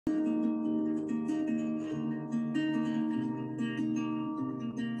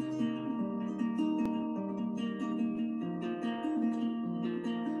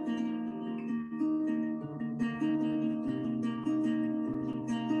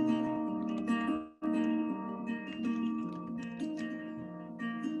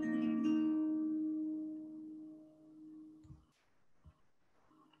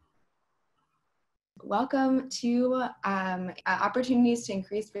welcome to Opportunities to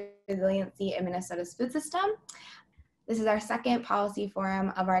Increase Resiliency in Minnesota's Food System. This is our second policy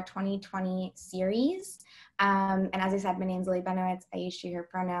forum of our 2020 series. And as I said, my name is Lily Benowitz. I use she, her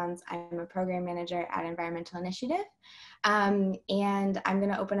pronouns. I'm a program manager at Environmental Initiative. And I'm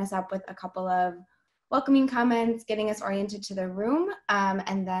going to open us up with a couple of welcoming comments, getting us oriented to the room,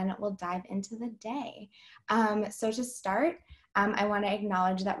 and then we'll dive into the day. So to start, I want to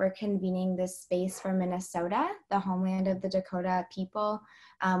acknowledge that we're convening this space for Minnesota, the homeland of the Dakota people,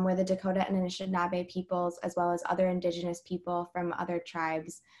 where the Dakota and Anishinaabe peoples, as well as other Indigenous people from other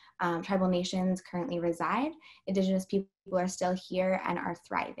tribes, tribal nations currently reside. Indigenous people are still here and are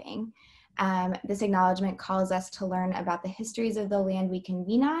thriving. This acknowledgement calls us to learn about the histories of the land we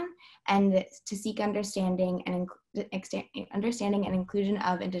convene on and to seek understanding and inclusion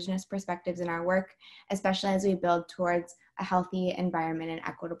of Indigenous perspectives in our work, especially as we build towards a healthy environment and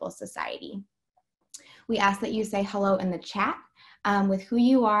equitable society. We ask that you say hello in the chat with who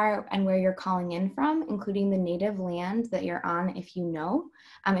you are and where you're calling in from, including the native land that you're on if you know.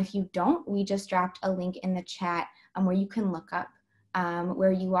 If you don't, we just dropped a link in the chat where you can look up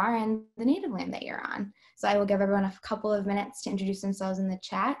where you are and the native land that you're on. So I will give everyone a couple of minutes to introduce themselves in the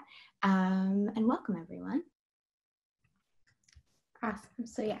chat, and welcome everyone. Awesome.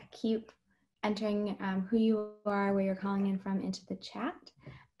 So yeah, keep entering who you are, where you're calling in from into the chat.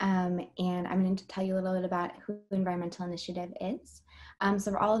 And I'm going to tell you a little bit about who Environmental Initiative is.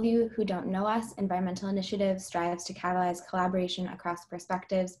 So for all of you who don't know us, Environmental Initiative strives to catalyze collaboration across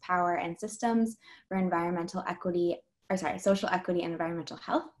perspectives, power, and systems for environmental equity, social equity and environmental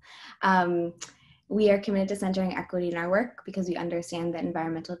health. We are committed to centering equity in our work because we understand that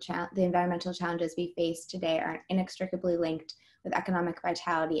the environmental challenges we face today are inextricably linked with economic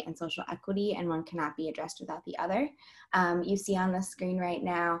vitality and social equity, and one cannot be addressed without the other. You see on the screen right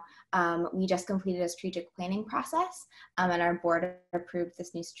now, we just completed a strategic planning process, and our board approved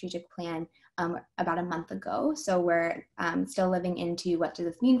this new strategic plan about a month ago. So we're still living into what does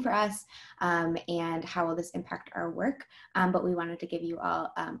this mean for us and how will this impact our work. But we wanted to give you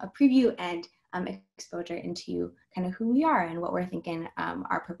all a preview and exposure into kind of who we are and what we're thinking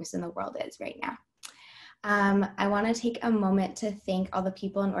our purpose in the world is right now. I want to take a moment to thank all the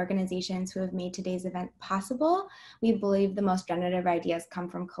people and organizations who have made today's event possible. We believe the most generative ideas come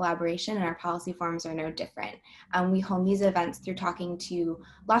from collaboration, and our policy forums are no different. We hone these events through talking to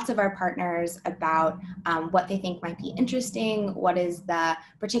lots of our partners about what they think might be interesting, what is the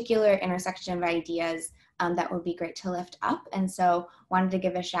particular intersection of ideas that would be great to lift up. And so wanted to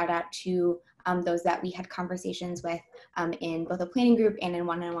give a shout out to those that we had conversations with in both a planning group and in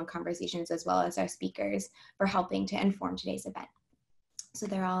one-on-one conversations, as well as our speakers for helping to inform today's event. So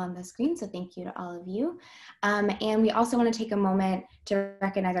they're all on the screen, so thank you to all of you. And we also want to take a moment to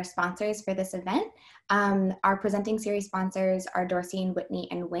recognize our sponsors for this event. Our presenting series sponsors are Dorsey and Whitney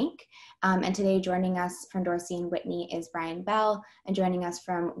and Wink. And today joining us from Dorsey and Whitney is Brian Bell, and joining us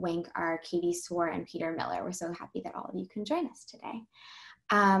from Wink are Katie Swore and Peter Miller. We're so happy that all of you can join us today.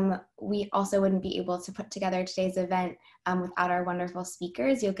 We also wouldn't be able to put together today's event without our wonderful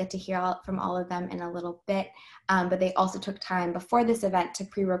speakers. You'll get to hear from all of them in a little bit, but they also took time before this event to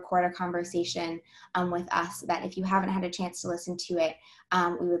pre-record a conversation with us that if you haven't had a chance to listen to it,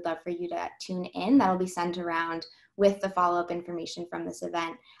 we would love for you to tune in. That'll be sent around with the follow-up information from this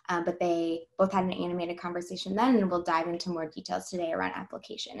event, but they both had an animated conversation then, and we'll dive into more details today around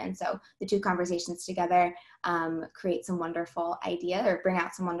application. And so the two conversations together create some wonderful ideas, or bring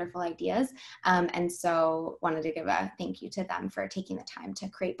out some wonderful ideas. And so wanted to give a thank you to them for taking the time to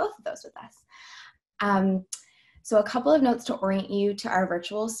create both of those with us. So a couple of notes to orient you to our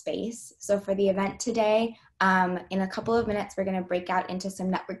virtual space. So for the event today, in a couple of minutes, we're going to break out into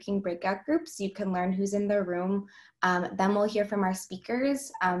some networking breakout groups so you can learn who's in the room. Then we'll hear from our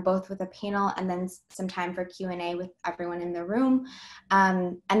speakers, both with a panel and then some time for Q&A with everyone in the room.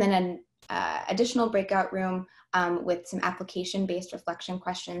 And then an additional breakout room with some application-based reflection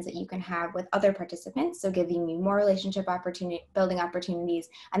questions that you can have with other participants. So giving you more relationship building opportunities,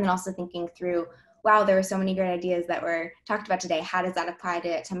 and then also thinking through, wow, there were so many great ideas that were talked about today. How does that apply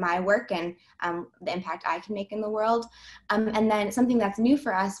to my work and the impact I can make in the world? And then something that's new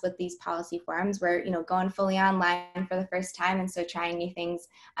for us with these policy forums, we're going fully online for the first time, and so trying new things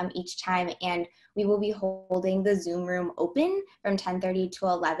each time. And we will be holding the Zoom room open from 10:30 to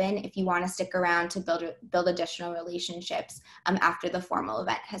 11 if you want to stick around to build additional relationships after the formal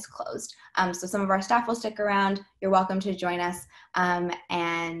event has closed. So some of our staff will stick around. You're welcome to join us.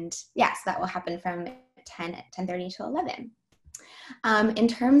 And yes, that will happen from 10:30 to 11. In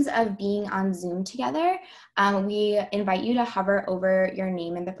terms of being on Zoom together, we invite you to hover over your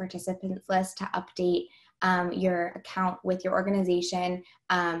name in the participants list to update your account with your organization,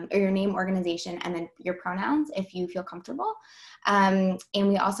 or your name, organization, and then your pronouns if you feel comfortable. And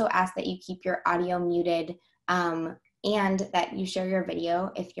we also ask that you keep your audio muted, and that you share your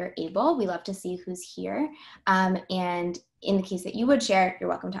video if you're able. We love to see who's here. And in the case that you would share, you're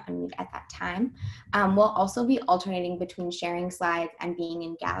welcome to unmute at that time. We'll also be alternating between sharing slides and being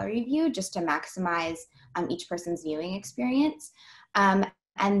in gallery view just to maximize each person's viewing experience.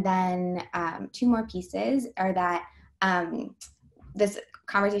 And then two more pieces are that this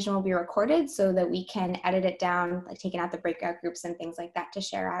conversation will be recorded so that we can edit it down, like taking out the breakout groups and things like that to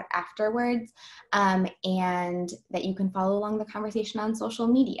share out afterwards, and that you can follow along the conversation on social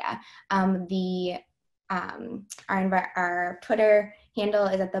media. Our Twitter handle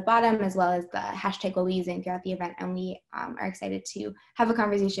is at the bottom, as well as the hashtag we'll be using throughout the event, and we are excited to have a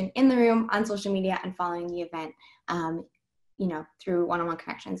conversation in the room, on social media, and following the event, through one-on-one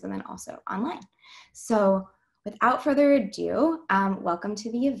connections and then also online. So without further ado, welcome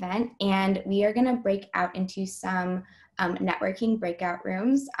to the event, and we are going to break out into some networking breakout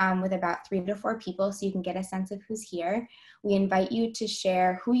rooms with about 3 to 4 people so you can get a sense of who's here. We invite you to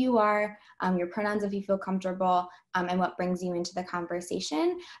share who you are, your pronouns if you feel comfortable, and what brings you into the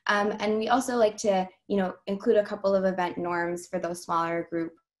conversation. And we also like to, include a couple of event norms for those smaller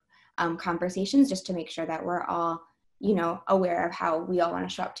group conversations, just to make sure that we're all, aware of how we all want to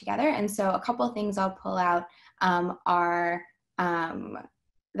show up together. And so a couple of things I'll pull out are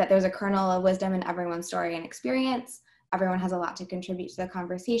that there's a kernel of wisdom in everyone's story and experience. Everyone has a lot to contribute to the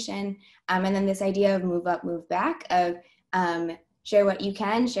conversation. And then this idea of move up, move back, of share what you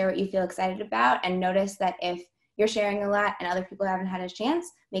can, share what you feel excited about, and notice that if you're sharing a lot and other people haven't had a chance,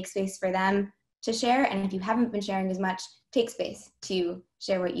 make space for them to share. And if you haven't been sharing as much, take space to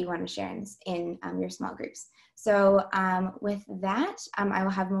share what you want to share in your small groups. So with that, I will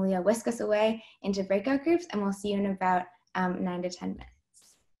have Malia whisk us away into breakout groups, and we'll see you in about 9 to 10 minutes.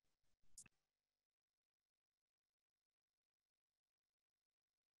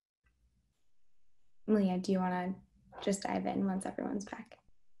 Malia, do you want to just dive in once everyone's back?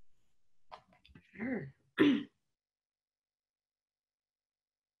 Sure. I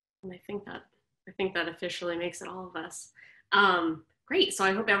think that officially makes it all of us. Great. So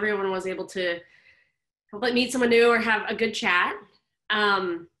I hope everyone was able to meet someone new or have a good chat.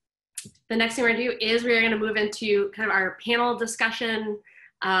 The next thing we're gonna do is we're gonna move into kind of our panel discussion.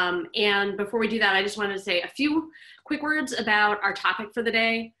 And before we do that, I just wanted to say a few quick words about our topic for the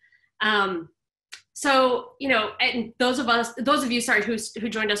day. So, and those of you, who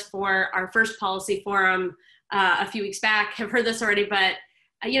joined us for our first policy forum a few weeks back have heard this already, but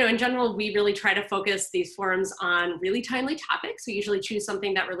in general, we really try to focus these forums on really timely topics. We usually choose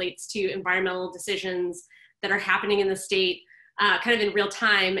something that relates to environmental decisions that are happening in the state kind of in real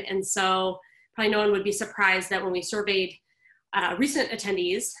time. And so probably no one would be surprised that when we surveyed recent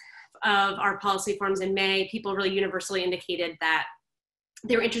attendees of our policy forums in May, people really universally indicated that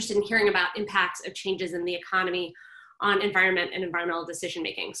they were interested in hearing about impacts of changes in the economy on environment and environmental decision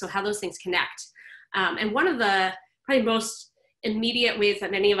making. So how those things connect. And one of the probably most immediate ways that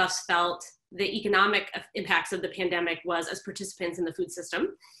many of us felt the economic impacts of the pandemic was as participants in the food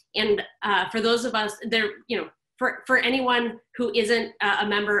system. And for those of us there, for anyone who isn't a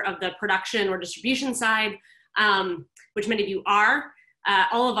member of the production or distribution side, which many of you are,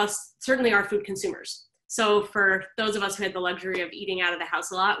 all of us certainly are food consumers. So for those of us who had the luxury of eating out of the house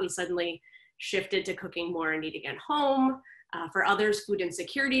a lot, we suddenly shifted to cooking more and eating at home. For others, food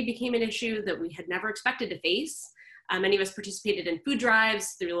insecurity became an issue that we had never expected to face. Many of us participated in food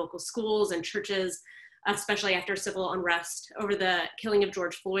drives through local schools and churches, especially after civil unrest over the killing of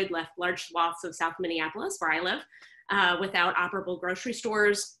George Floyd left large swaths of South Minneapolis, where I live, without operable grocery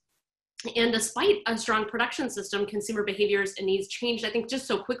stores. And despite a strong production system, consumer behaviors and needs changed, I think, just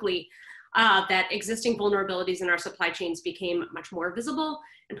so quickly that existing vulnerabilities in our supply chains became much more visible,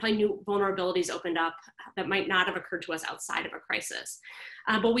 and probably new vulnerabilities opened up that might not have occurred to us outside of a crisis.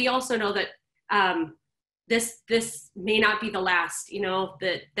 But we also know that this may not be the last,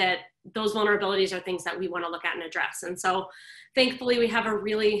 that those vulnerabilities are things that we want to look at and address. And so thankfully we have a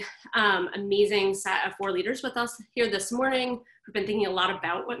really amazing set of 4 leaders with us here this morning who've been thinking a lot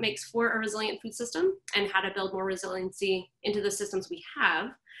about what makes for a resilient food system and how to build more resiliency into the systems we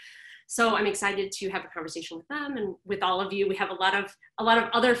have. So I'm excited to have a conversation with them and with all of you. We have a lot of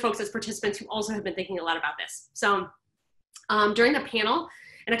other folks as participants who also have been thinking a lot about this. So during the panel,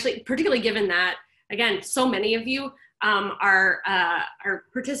 and actually particularly given that, again, so many of you our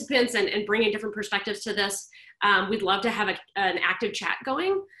participants and bring in different perspectives to this. We'd love to have an active chat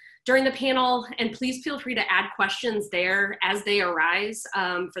going during the panel, and please feel free to add questions there as they arise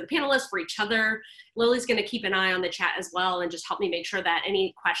for the panelists, for each other. Lily's going to keep an eye on the chat as well and just help me make sure that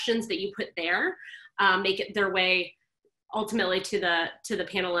any questions that you put there make it their way ultimately to the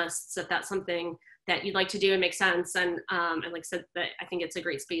panelists, if that's something that you'd like to do and make sense. And like I said, that I think it's a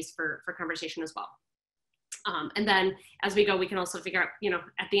great space for conversation as well. And then as we go, we can also figure out,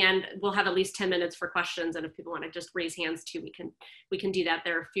 at the end, we'll have at least 10 minutes for questions. And if people want to just raise hands too, we can do that.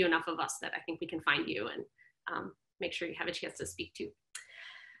 There are few enough of us that I think we can find you and make sure you have a chance to speak too.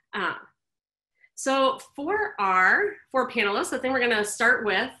 So for our 4 panelists, the thing we're going to start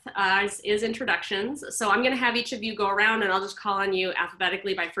with is introductions. So I'm going to have each of you go around and I'll just call on you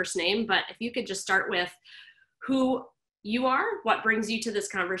alphabetically by first name. But if you could just start with who you are, what brings you to this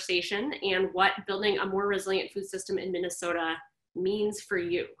conversation, and what building a more resilient food system in Minnesota means for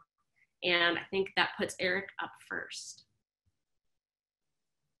you. And I think that puts Eric up first.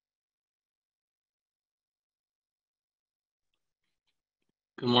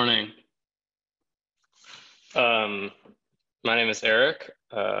 Good morning. My name is Eric.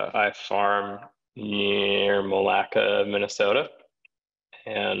 I farm near Malacca, Minnesota,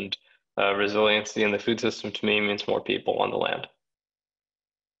 and resiliency in the food system to me means more people on the land.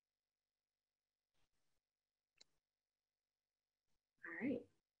 All right,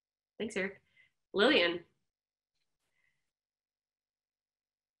 thanks, Eric. Lillian.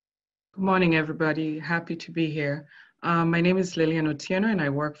 Good morning, everybody. Happy to be here. My name is Lillian Otieno, and I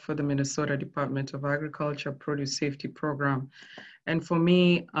work for the Minnesota Department of Agriculture Produce Safety Program. And for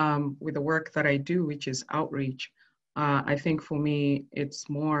me, with the work that I do, which is outreach, I think for me, it's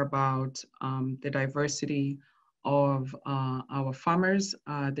more about the diversity of our farmers,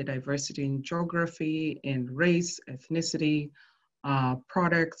 the diversity in geography, in race, ethnicity,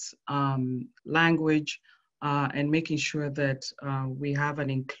 products, language, and making sure that we have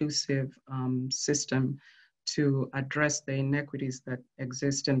an inclusive system to address the inequities that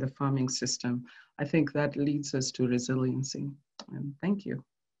exist in the farming system. I think that leads us to resiliency. And thank you.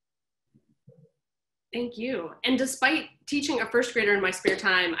 Thank you. And despite teaching a first grader in my spare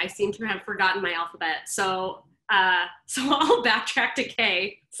time, I seem to have forgotten my alphabet. So I'll backtrack to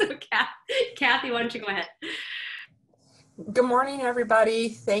K. So Kathy, why don't you go ahead? Good morning, everybody.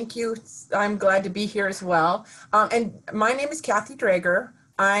 Thank you. I'm glad to be here as well. And my name is Kathy Drager.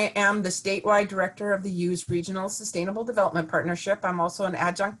 I am the statewide director of the U's Regional Sustainable Development Partnership. I'm also an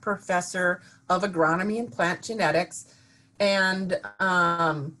adjunct professor of agronomy and plant genetics. And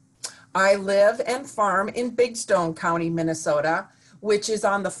I live and farm in Big Stone County, Minnesota, which is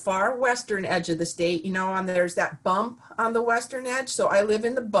on the far western edge of the state. There's that bump on the western edge. So I live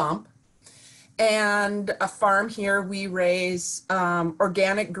in the bump. And a farm here, we raise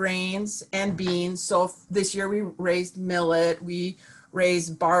organic grains and beans. So this year we raised millet, we raise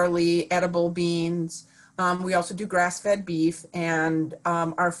barley, edible beans. We also do grass-fed beef, and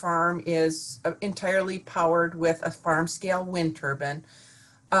our farm is entirely powered with a farm-scale wind turbine.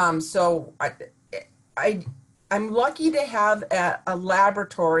 So I'm lucky to have a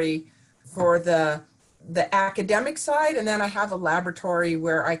laboratory for the academic side, and then I have a laboratory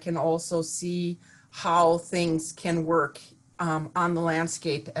where I can also see how things can work on the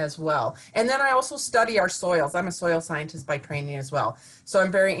landscape as well. And then I also study our soils. I'm a soil scientist by training as well. So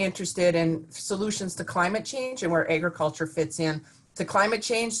I'm very interested in solutions to climate change and where agriculture fits in to climate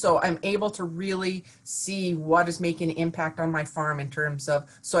change. So I'm able to really see what is making an impact on my farm in terms of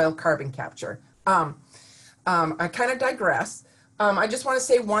soil carbon capture. I kind of digress. I just want to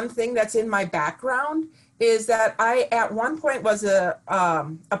say one thing that's in my background is that I, at one point, was a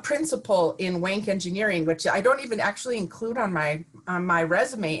principal in Wank Engineering, which I don't even actually include on my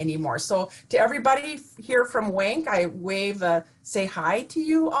resume anymore. So to everybody here from Wank, I say hi to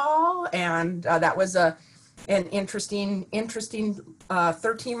you all, and that was an interesting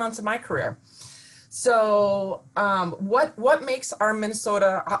 13 months of my career. So what makes our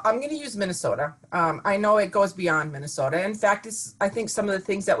Minnesota, I'm going to use Minnesota. I know it goes beyond Minnesota. In fact, I think some of the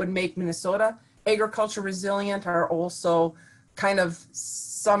things that would make Minnesota agriculture resilient are also kind of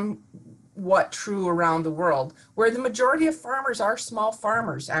somewhat true around the world, where the majority of farmers are small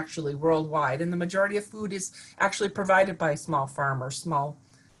farmers actually worldwide, and the majority of food is actually provided by small farmers, small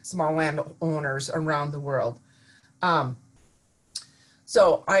landowners around the world.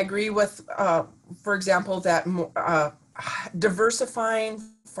 So I agree with, for example, that diversifying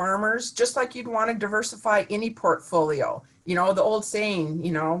farmers, just like you'd want to diversify any portfolio, the old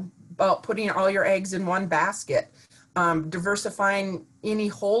saying, about putting all your eggs in one basket, diversifying any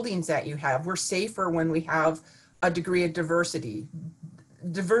holdings that you have. We're safer when we have a degree of diversity.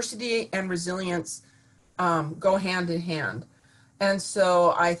 Diversity and resilience go hand in hand. And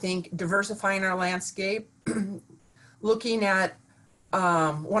so I think diversifying our landscape, looking at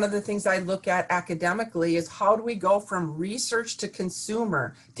one of the things I look at academically is how do we go from research to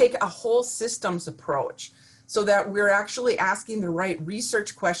consumer, take a whole systems approach so that we're actually asking the right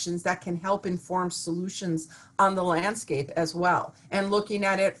research questions that can help inform solutions on the landscape as well. And looking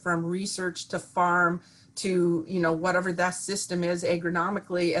at it from research to farm to, you know, whatever that system is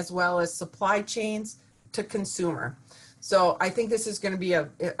agronomically, as well as supply chains to consumer. So I think this is going to be a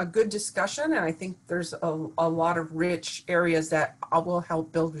good discussion, and I think there's a lot of rich areas that will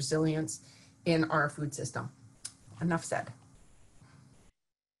help build resilience in our food system. Enough said.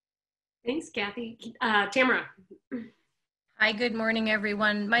 Thanks, Kathy. Tamara. Hi, good morning,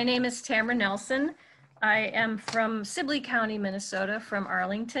 everyone. My name is Tamara Nelson. I am from Sibley County, Minnesota, from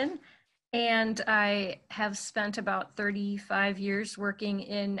Arlington, and I have spent about 35 years working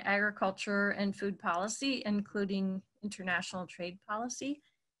in agriculture and food policy, including international trade policy.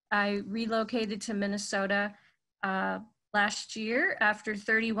 I relocated to Minnesota last year after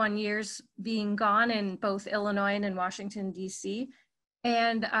 31 years being gone in both Illinois and in Washington, D.C.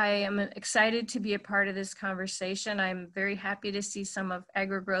 And I am excited to be a part of this conversation. I'm very happy to see some of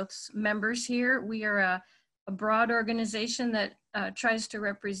AgriGrowth's members here. We are a broad organization that tries to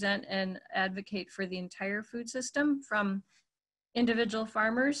represent and advocate for the entire food system, from individual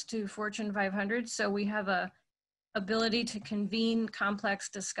farmers to Fortune 500. So we have a ability to convene complex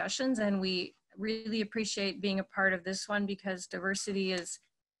discussions, and we really appreciate being a part of this one because diversity is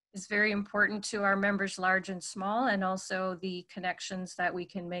very important to our members, large and small, and also the connections that we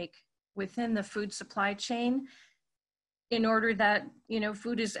can make within the food supply chain in order that, you know,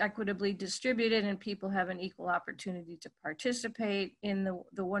 food is equitably distributed and people have an equal opportunity to participate in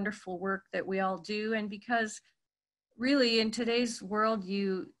the wonderful work that we all do. And because really in today's world,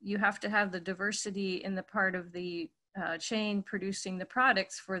 you have to have the diversity in the part of the chain producing the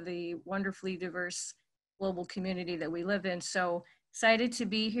products for the wonderfully diverse global community that we live in. So excited to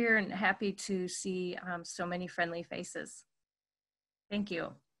be here and happy to see so many friendly faces. Thank you.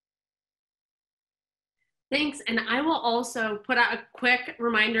 Thanks. And I will also put out a quick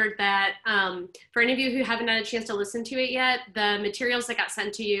reminder that for any of you who haven't had a chance to listen to it yet, the materials that got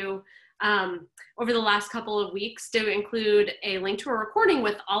sent to you over the last couple of weeks do include a link to a recording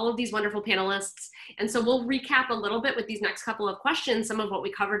with all of these wonderful panelists. And so we'll recap a little bit with these next couple of questions, some of what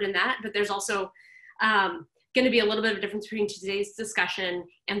we covered in that, but there's also going to be a little bit of a difference between today's discussion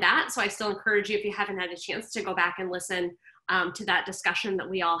and that. So I still encourage you, if you haven't had a chance, to go back and listen to that discussion that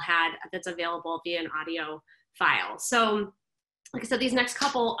we all had that's available via an audio file. So like I said, these next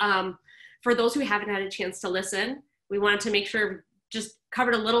couple, for those who haven't had a chance to listen, we wanted to make sure just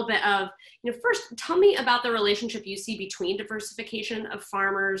covered a little bit of, you know, first, tell me about the relationship you see between diversification of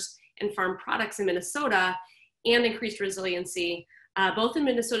farmers and farm products in Minnesota and increased resiliency, both in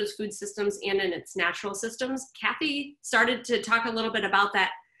Minnesota's food systems and in its natural systems. Kathy started to talk a little bit about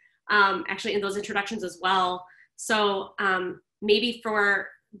that actually in those introductions as well. So maybe for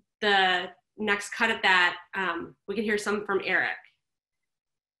the next cut at that, we can hear some from Eric.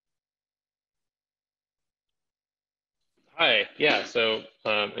 Hi, yeah, so,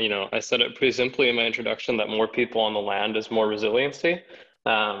 you know, I said it pretty simply in my introduction that more people on the land is more resiliency.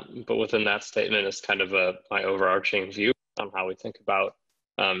 But within that statement is kind of my overarching view on how we think about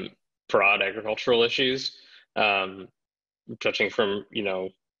broad agricultural issues, touching from, you know,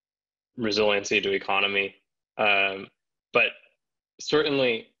 resiliency to economy. But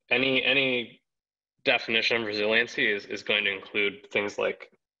certainly any definition of resiliency is going to include things like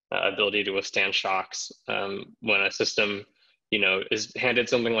ability to withstand shocks. When a system, you know, is handed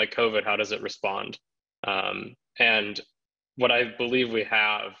something like COVID, how does it respond? And what I believe we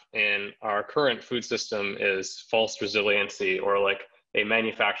have in our current food system is false resiliency, or like a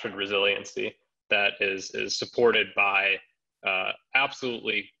manufactured resiliency that is supported by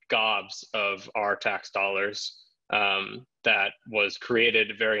absolutely gobs of our tax dollars, that was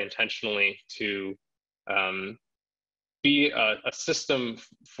created very intentionally to be a system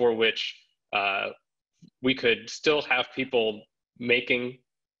for which we could still have people making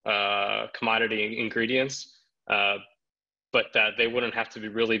commodity ingredients, but that they wouldn't have to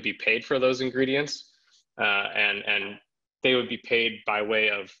really be paid for those ingredients, and they would be paid by way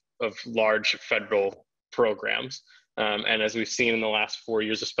of large federal programs. And as we've seen in the last 4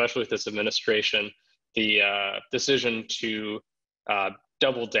 years, especially with this administration, the decision to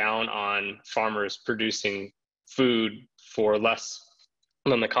double down on farmers producing food for less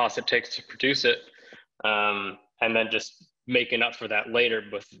than the cost it takes to produce it, and then just making up for that later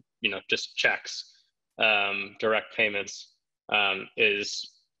with, you know, just checks, direct payments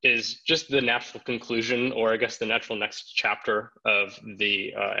is just the natural conclusion, or I guess the natural next chapter of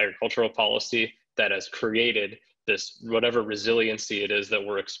the agricultural policy that has created this whatever resiliency it is that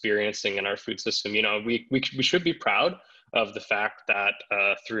we're experiencing in our food system. You know, we should be proud of the fact that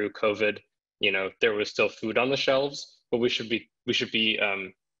through COVID, you know, there was still food on the shelves, but we should be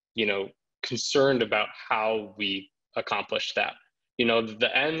you know, concerned about how we accomplish that. You know,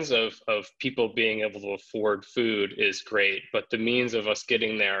 the ends of people being able to afford food is great, but the means of us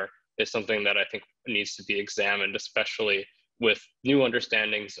getting there is something that I think needs to be examined, especially with new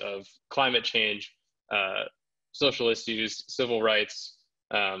understandings of climate change, social issues, civil rights.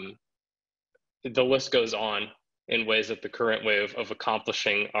 The list goes on in ways that the current way of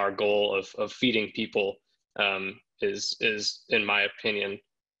accomplishing our goal of feeding people is, in my opinion,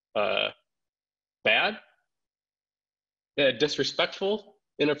 bad, disrespectful,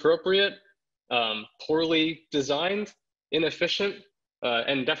 inappropriate, poorly designed, inefficient,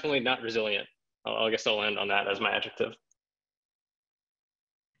 and definitely not resilient. I guess I'll end on that as my adjective.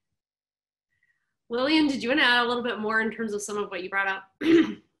 Lillian, did you want to add a little bit more in terms of some of what you brought up?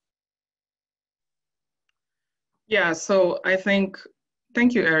 Yeah, so I think,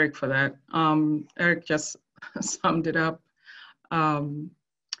 thank you, Eric, for that. Eric just summed it up. And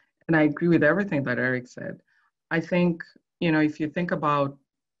I agree with everything that Eric said. I think, you know, if you think about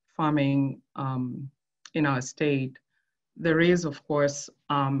farming in our state, there is, of course,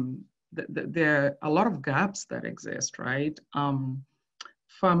 there are a lot of gaps that exist, right?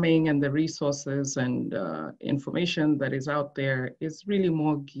 Farming and the resources and information that is out there is really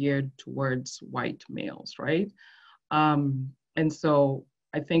more geared towards white males, right? And so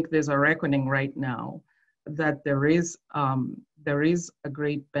I think there's a reckoning right now that there is a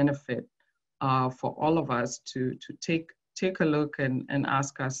great benefit for all of us to take a look and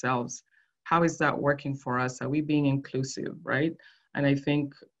ask ourselves, how is that working for us? Are we being inclusive, right? And I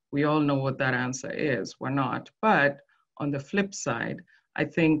think we all know what that answer is. We're not. But on the flip side, I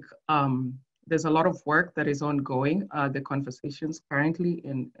think there's a lot of work that is ongoing. The conversations currently,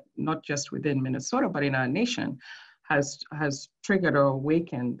 not just within Minnesota, but in our nation, has triggered or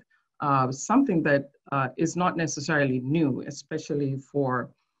awakened something that is not necessarily new, especially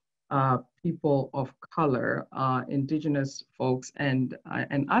for people of color, indigenous folks, and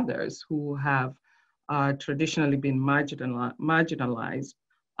others who have traditionally been marginalized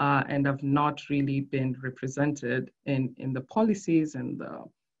and have not really been represented in the policies and the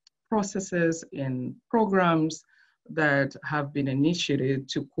processes in programs that have been initiated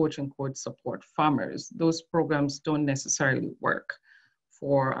to quote unquote support farmers. Those programs don't necessarily work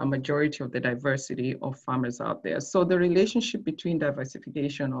for a majority of the diversity of farmers out there. So the relationship between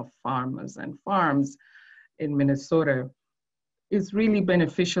diversification of farmers and farms in Minnesota is really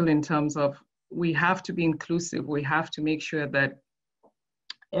beneficial in terms of we have to be inclusive. We have to make sure that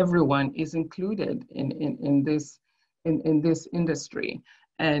everyone is included in this industry.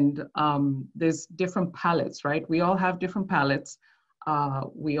 And there's different palettes, right? We all have different palettes.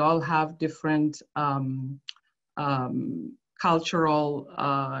 We all have different cultural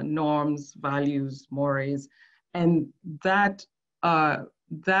norms, values, mores, and that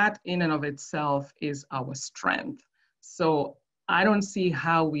in and of itself is our strength. So I don't see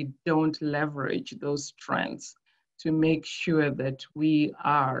how we don't leverage those strengths to make sure that we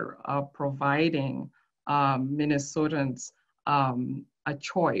are providing Minnesotans a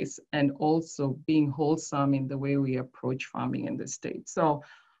choice and also being wholesome in the way we approach farming in the state. So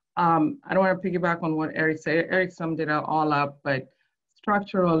I don't want to piggyback on what Eric said. Eric summed it all up, but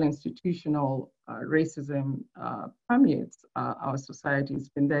structural, institutional racism permeates our society. It's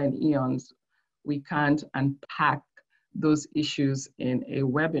been there in eons. We can't unpack those issues in a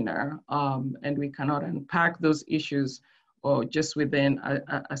webinar, and we cannot unpack those issues or just within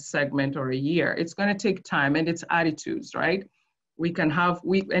a segment or a year. It's going to take time, and it's attitudes, right? We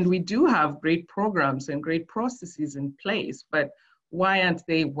do have great programs and great processes in place, but why aren't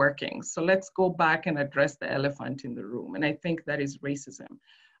they working? So let's go back and address the elephant in the room. And I think that is racism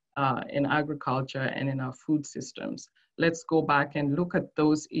in agriculture and in our food systems. Let's go back and look at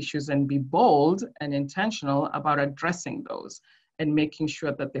those issues and be bold and intentional about addressing those and making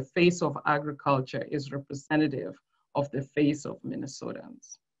sure that the face of agriculture is representative of the face of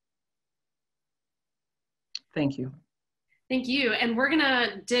Minnesotans. Thank you. Thank you. And we're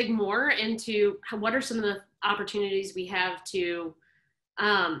gonna dig more into what are some of the opportunities we have to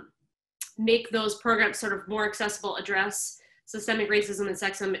make those programs sort of more accessible, address systemic racism and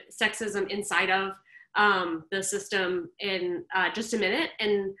sexism inside of the system in just a minute.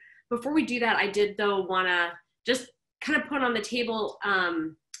 And before we do that, I did though wanna just kind of put on the table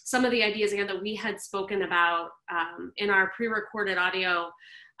some of the ideas again that we had spoken about in our pre-recorded audio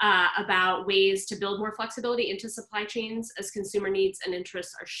about ways to build more flexibility into supply chains as consumer needs and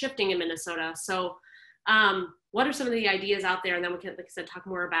interests are shifting in Minnesota. So what are some of the ideas out there? And then we can, like I said, talk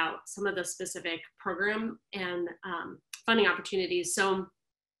more about some of the specific program and funding opportunities. So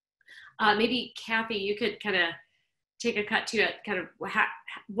maybe Kathy, you could kind of take a cut to it, kind of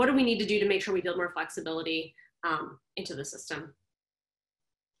what do we need to do to make sure we build more flexibility into the system?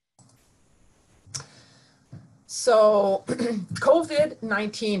 So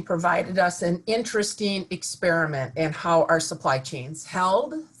COVID-19 provided us an interesting experiment in how our supply chains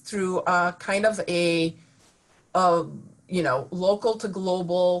held through a kind of a local to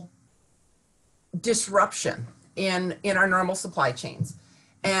global disruption in our normal supply chains.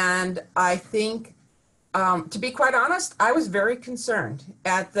 And I think, to be quite honest, I was very concerned.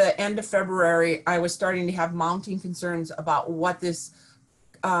 At the end of February, I was starting to have mounting concerns about what this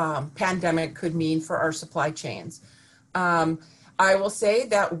pandemic could mean for our supply chains. I will say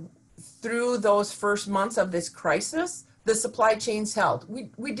that through those first months of this crisis, the supply chains held.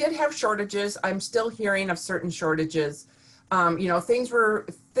 We did have shortages. I'm still hearing of certain shortages. There were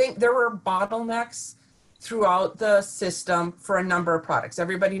bottlenecks throughout the system for a number of products.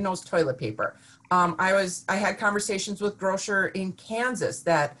 Everybody knows toilet paper. I had conversations with grocer in Kansas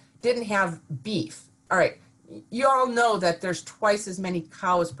that didn't have beef. All right. You all know that there's twice as many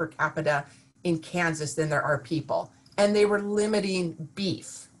cows per capita in Kansas than there are people. And they were limiting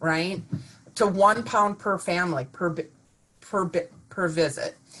beef, right, to 1 pound per family per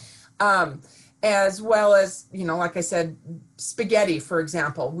visit. As well as, like I said, spaghetti, for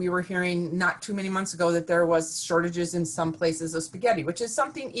example. We were hearing not too many months ago that there was shortages in some places of spaghetti, which is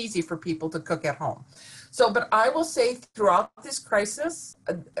something easy for people to cook at home. So, but I will say throughout this crisis,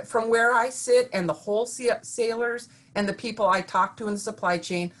 from where I sit and the wholesalers and the people I talk to in the supply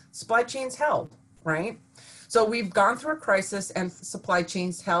chains held, right? So we've gone through a crisis and supply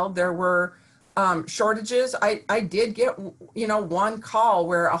chains held. There were shortages. I did get, one call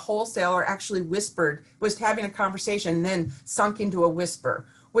where a wholesaler actually was having a conversation and then sunk into a whisper,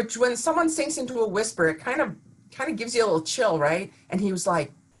 which when someone sinks into a whisper, it kind of gives you a little chill, right? And he was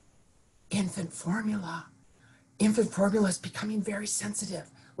like, infant formula is becoming very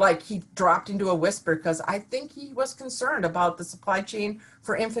sensitive. Like he dropped into a whisper because I think he was concerned about the supply chain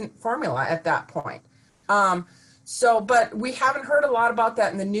for infant formula at that point. But we haven't heard a lot about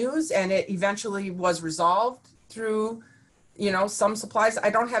that in the news, and it eventually was resolved through, some supplies.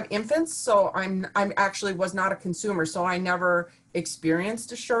 I don't have infants, so I'm actually was not a consumer, so I never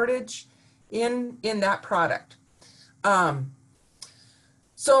experienced a shortage in that product. But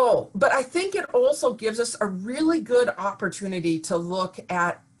I think it also gives us a really good opportunity to look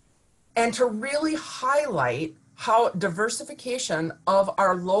at and to really highlight how diversification of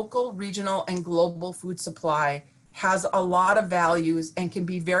our local, regional, and global food supply has a lot of values and can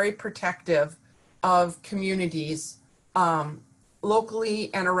be very protective of communities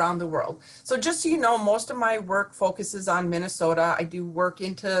locally and around the world. So just so you know, most of my work focuses on Minnesota. I do work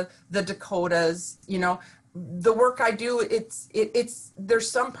into the Dakotas, the work I do, there's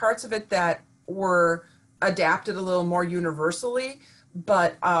some parts of it that were adapted a little more universally,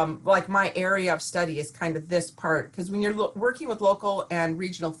 but like my area of study is kind of this part, because when you're working with local and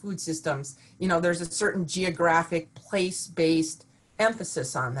regional food systems, there's a certain geographic place-based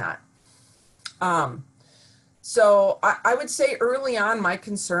emphasis on that. So I would say early on, my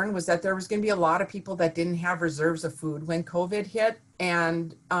concern was that there was going to be a lot of people that didn't have reserves of food when COVID hit,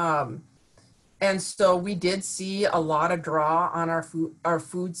 and so we did see a lot of draw on our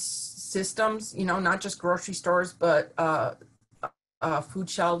food systems, not just grocery stores, but food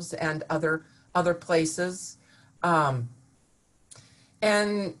shelves and other places. And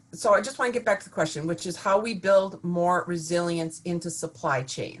so I just want to get back to the question, which is how we build more resilience into supply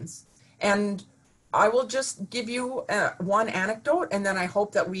chains. And I will just give you one anecdote, and then I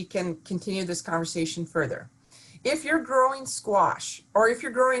hope that we can continue this conversation further. If you're growing squash, or if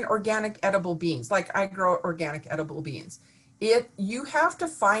you're growing organic edible beans, like I grow organic edible beans, you have to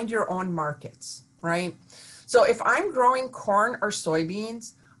find your own markets, right? So if I'm growing corn or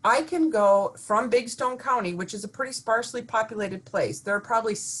soybeans, I can go from Big Stone County, which is a pretty sparsely populated place. There are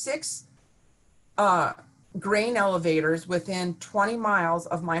probably 6 grain elevators within 20 miles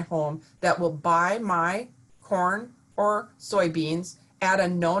of my home that will buy my corn or soybeans at a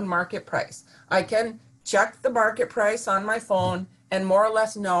known market price. I can check the market price on my phone and more or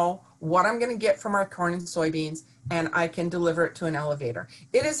less know what I'm going to get from our corn and soybeans, and I can deliver it to an elevator.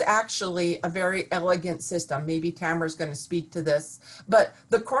 It is actually a very elegant system. Maybe Tamara's going to speak to this, but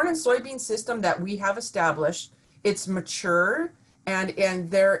the corn and soybean system that we have established, it's mature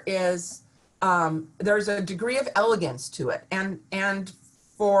And there's a degree of elegance to it. And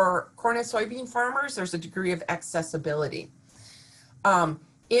for corn and soybean farmers, there's a degree of accessibility.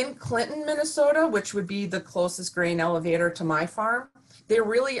 In Clinton, Minnesota, which would be the closest grain elevator to my farm, they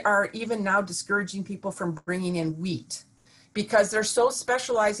really are even now discouraging people from bringing in wheat because they're so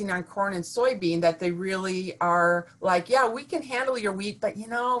specializing on corn and soybean that they really are like, yeah, we can handle your wheat, but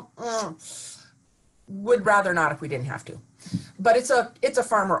would rather not if we didn't have to. But it's a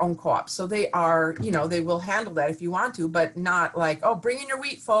farmer-owned co-op, so they are, they will handle that if you want to, but not like, oh, bring in your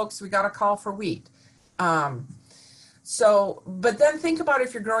wheat, folks. We got a call for wheat. But then think about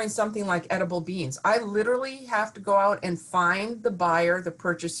if you're growing something like edible beans. I literally have to go out and find the buyer, the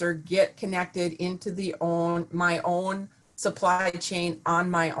purchaser, get connected into my own supply chain on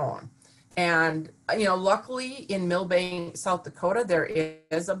my own. And, luckily in Millbank, South Dakota, there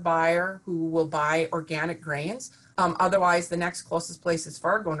is a buyer who will buy organic grains. Otherwise, the next closest place is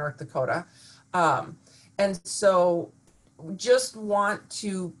Fargo, North Dakota. And so just want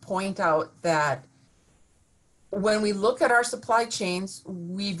to point out that when we look at our supply chains,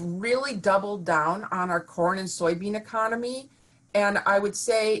 we've really doubled down on our corn and soybean economy. And I would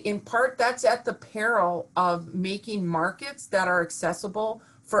say in part that's at the peril of making markets that are accessible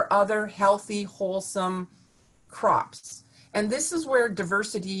for other healthy, wholesome crops. And this is where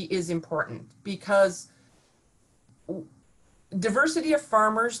diversity is important, because diversity of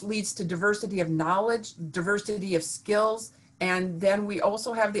farmers leads to diversity of knowledge, diversity of skills, and then we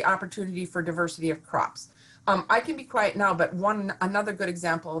also have the opportunity for diversity of crops. I can be quiet now, but another good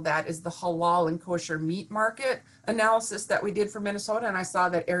example of that is the halal and kosher meat market analysis that we did for Minnesota. And I saw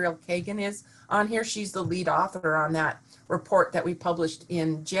that Ariel Kagan is on here. She's the lead author on that report that we published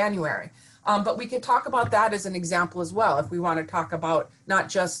in January. But we could talk about that as an example as well, if we want to talk about not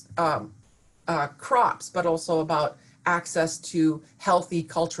just crops, but also about access to healthy,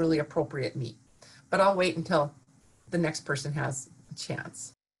 culturally appropriate meat. But I'll wait until the next person has a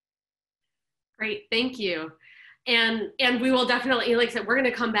chance. Great, thank you. And we will definitely, like I said, we're going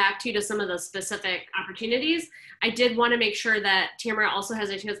to come back to some of the specific opportunities. I did want to make sure that Tamara also has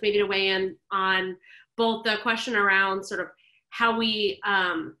a chance maybe to weigh in on both the question around sort of how we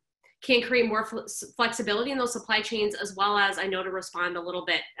can create more flexibility in those supply chains, as well as I know to respond a little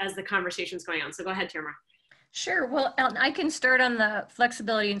bit as the conversation is going on. So go ahead, Tamara. Sure. Well, I can start on the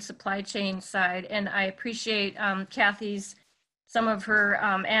flexibility and supply chain side, and I appreciate Kathy's some of her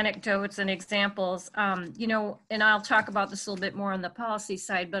anecdotes and examples, and I'll talk about this a little bit more on the policy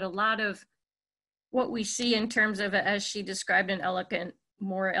side, but a lot of what we see in terms of, as she described, an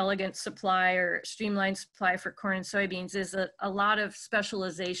more elegant supply or streamlined supply for corn and soybeans is a lot of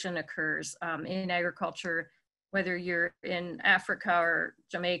specialization occurs in agriculture, whether you're in Africa or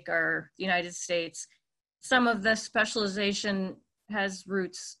Jamaica or the United States. Some of the specialization has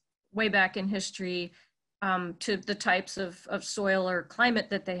roots way back in history, to the types of soil or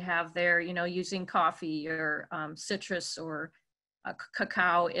climate that they have there, using coffee or citrus or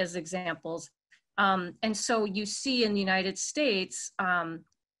cacao as examples. And so you see in the United States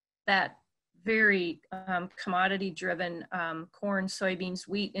that very commodity-driven corn, soybeans,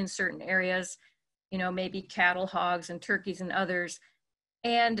 wheat in certain areas, maybe cattle, hogs, and turkeys and others.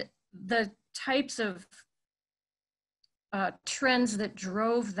 And the types of trends that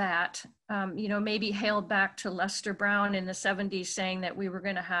drove that, maybe hailed back to Lester Brown in the 70s saying that we were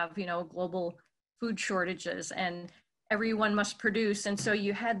going to have, global food shortages and everyone must produce. And so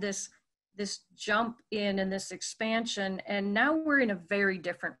you had this jump in and this expansion, and now we're in a very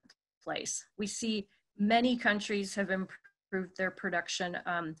different place. We see many countries have improved their production.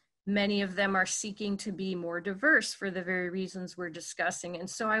 Many of them are seeking to be more diverse for the very reasons we're discussing. And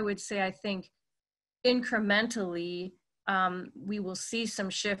so I would say, I think incrementally, we will see some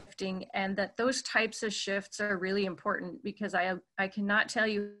shifting, and that those types of shifts are really important, because I cannot tell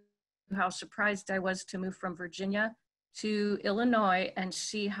you how surprised I was to move from Virginia to Illinois and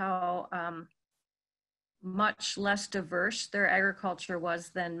see how much less diverse their agriculture was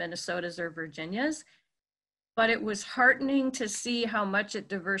than Minnesota's or Virginia's. But it was heartening to see how much it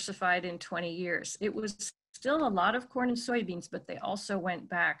diversified in 20 years. It was still a lot of corn and soybeans, but they also went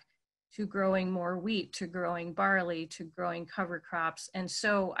back to growing more wheat, to growing barley, to growing cover crops. And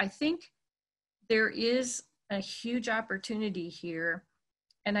so I think there is a huge opportunity here.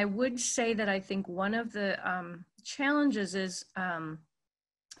 And I would say that I think one of the challenges is, and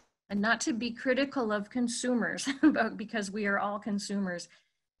not to be critical of consumers, but because we are all consumers,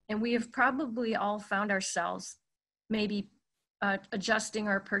 and we have probably all found ourselves maybe adjusting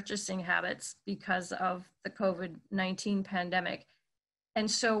our purchasing habits because of the COVID-19 pandemic. And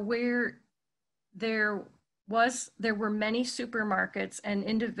so where there was there were many supermarkets and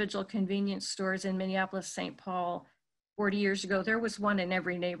individual convenience stores in Minneapolis, St. Paul 40 years ago. There was one in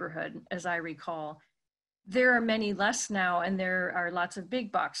every neighborhood, as I recall. There are many less now, and there are lots of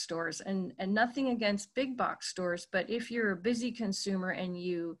big box stores, and nothing against big box stores, but if you're a busy consumer and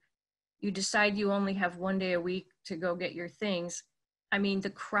you decide you only have one day a week to go get your things, I mean, the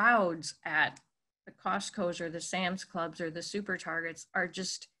crowds at the Costco's or the Sam's Clubs or the Super Targets are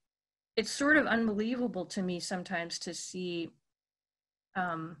just, it's sort of unbelievable to me sometimes to see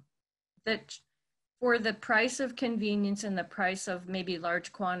that for the price of convenience and the price of maybe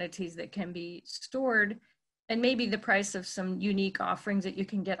large quantities that can be stored, and maybe the price of some unique offerings that you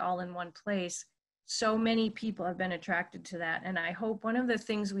can get all in one place, so many people have been attracted to that. And I hope one of the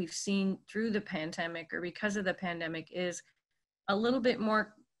things we've seen through the pandemic or because of the pandemic is a little bit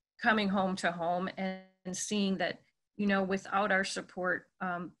more coming home to home and seeing that, you know, without our support,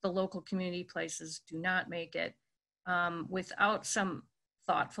 the local community places do not make it. Without some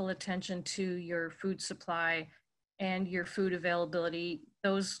thoughtful attention to your food supply and your food availability,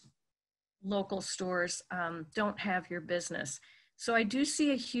 those local stores don't have your business. So I do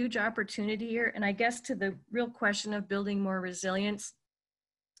see a huge opportunity here. And I guess to the real question of building more resilience,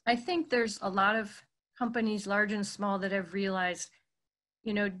 I think there's a lot of companies, large and small, that have realized,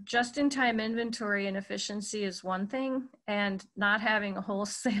 you know, just-in-time inventory and efficiency is one thing, and not having a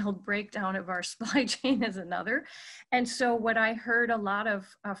wholesale breakdown of our supply chain is another. And so what I heard a lot of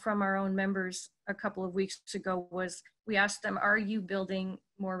from our own members a couple of weeks ago was, we asked them, are you building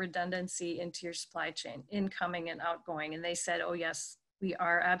more redundancy into your supply chain, incoming and outgoing? And they said, oh yes, we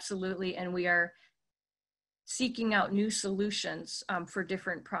are, absolutely. And we are seeking out new solutions for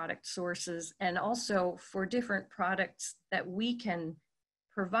different product sources, and also for different products that we can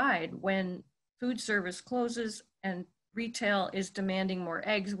provide when food service closes and retail is demanding more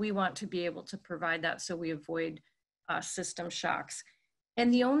eggs. We want to be able to provide that so we avoid system shocks.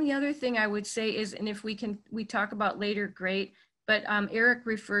 And the only other thing I would say is, and if we talk about later, great, but Eric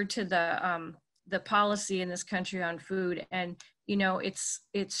referred to the policy in this country on food, and you know, it's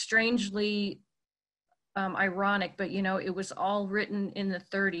strangely ironic, but you know, it was all written in the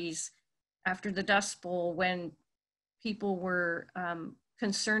 30s after the Dust Bowl, when people were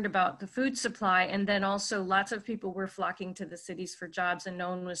concerned about the food supply, and then also lots of people were flocking to the cities for jobs and no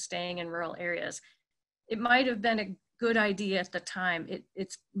one was staying in rural areas. It might have been a good idea at the time.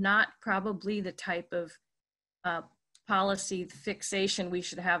 It's not probably the type of policy fixation we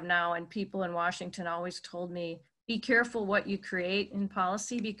should have now, and people in Washington always told me, be careful what you create in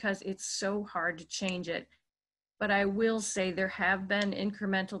policy because it's so hard to change it. But I will say there have been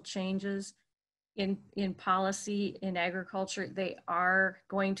incremental changes in policy in agriculture. They are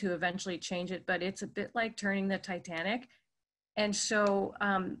going to eventually change it, but it's a bit like turning the Titanic. And so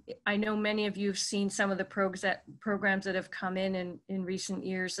I know many of you have seen some of the programs that have come in recent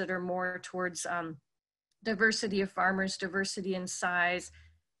years that are more towards diversity of farmers, diversity in size,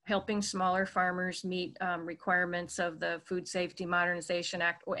 helping smaller farmers meet requirements of the Food Safety Modernization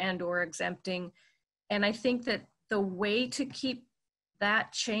Act and/or exempting. And I think that the way to keep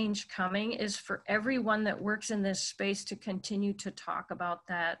that change coming is for everyone that works in this space to continue to talk about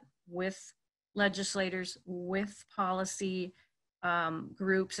that with legislators, with policy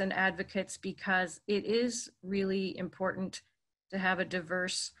groups and advocates, because it is really important to have a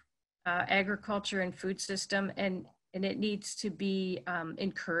diverse agriculture and food system, and it needs to be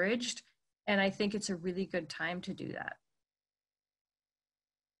encouraged. And I think it's a really good time to do that.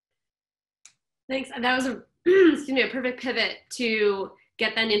 Thanks. That was a perfect pivot to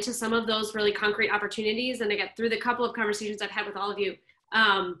get then into some of those really concrete opportunities. And to get through the couple of conversations I've had with all of you,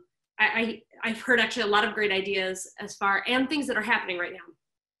 I've heard actually a lot of great ideas and things that are happening right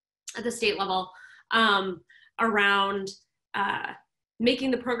now at the state level around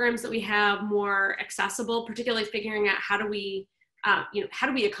making the programs that we have more accessible, particularly figuring out how do we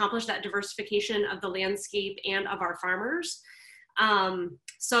accomplish that diversification of the landscape and of our farmers.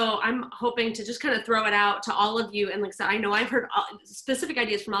 So I'm hoping to just kind of throw it out to all of you. And like I said, I know I've heard specific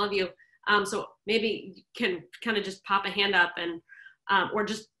ideas from all of you. So maybe you can kind of just pop a hand up and, or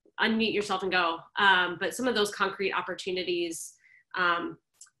just unmute yourself and go. But some of those concrete opportunities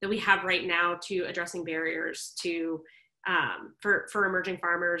that we have right now to addressing barriers to, for emerging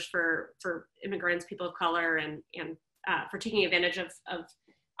farmers, for immigrants, people of color, and for taking advantage of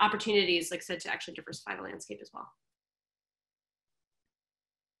opportunities, like I said, to actually diversify the landscape as well.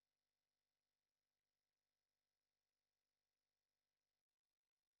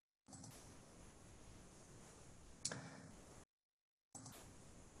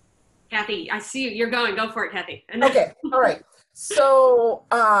 Kathy, I see you. You're going. Go for it, Kathy. Okay. All right. So,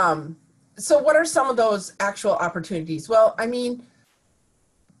 so what are some of those actual opportunities? Well, I mean,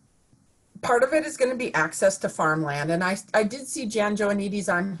 part of it is going to be access to farmland. And I did see Jan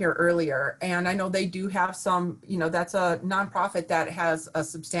Joannides on here earlier, and I know they do have some, you know, that's a nonprofit that has a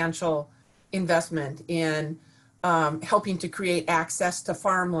substantial investment in helping to create access to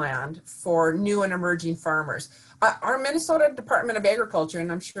farmland for new and emerging farmers. Our Minnesota Department of Agriculture,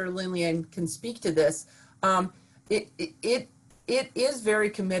 and I'm sure Lillian can speak to this, it is very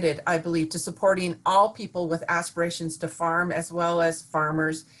committed, I believe, to supporting all people with aspirations to farm, as well as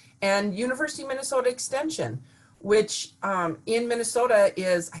farmers. And University of Minnesota Extension, which in Minnesota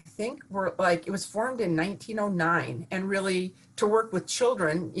is, I think it was formed in 1909, and really to work with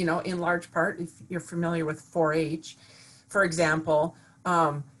children, you know, in large part, if you're familiar with 4-H, for example,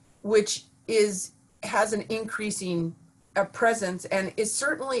 which has an increasing presence and is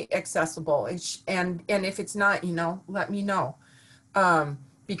certainly accessible. And if it's not, you know, let me know.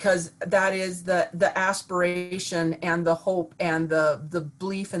 Because that is the aspiration and the hope and the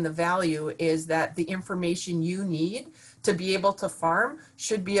belief and the value is that the information you need to be able to farm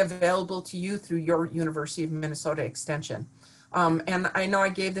should be available to you through your University of Minnesota Extension. And I know I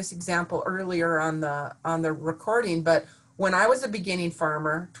gave this example earlier on the recording, but when I was a beginning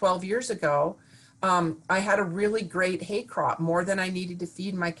farmer 12 years ago, I had a really great hay crop, more than I needed to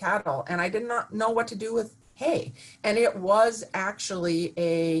feed my cattle, and I did not know what to do with hay. And it was actually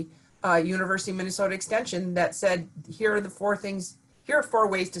a University of Minnesota Extension that said, here are the 4 things, here are 4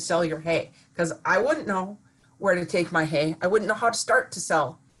 ways to sell your hay. Because I wouldn't know where to take my hay. I wouldn't know how to start to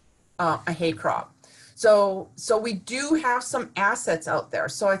sell a hay crop. So we do have some assets out there.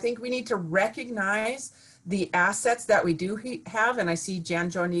 So I think we need to recognize the assets that we do have. And I see Jan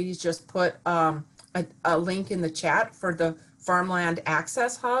Joannides just put a link in the chat for the Farmland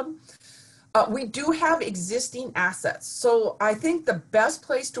Access Hub. We do have existing assets. So I think the best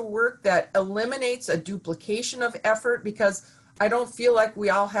place to work that eliminates a duplication of effort, because I don't feel like we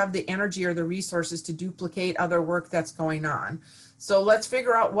all have the energy or the resources to duplicate other work that's going on. So let's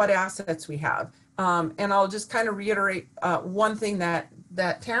figure out what assets we have. And I'll just kind of reiterate one thing that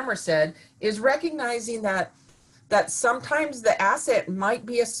Tamara said, is recognizing that sometimes the asset might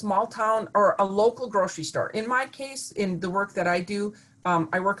be a small town or a local grocery store. In my case, in the work that I do,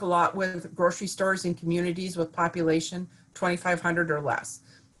 I work a lot with grocery stores in communities with population 2,500 or less.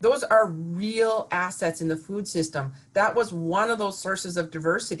 Those are real assets in the food system. That was one of those sources of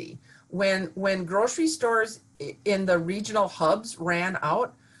diversity. When grocery stores in the regional hubs ran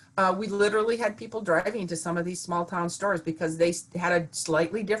out, we literally had people driving to some of these small town stores because they had a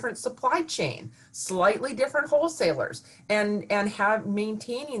slightly different supply chain, slightly different wholesalers, and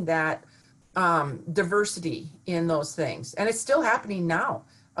maintaining that diversity in those things. And it's still happening now.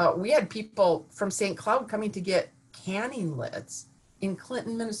 We had people from St. Cloud coming to get canning lids in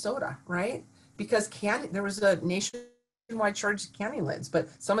Clinton, Minnesota, right? Because there was a nationwide shortage of canning lids, but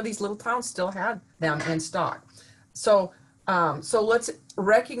some of these little towns still had them in stock. So let's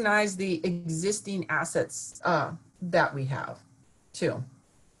recognize the existing assets that we have too.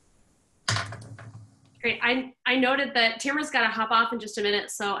 Great. I noted that Tamara's got to hop off in just a minute,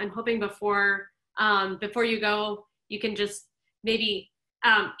 so I'm hoping before you go, you can just maybe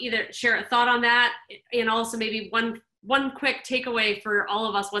either share a thought on that, and also maybe one quick takeaway for all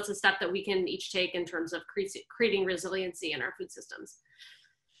of us. What's a step that we can each take in terms of creating resiliency in our food systems?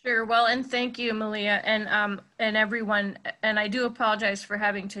 Sure. Well, and thank you, Malia, and everyone. And I do apologize for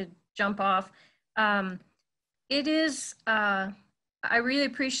having to jump off. It is. I really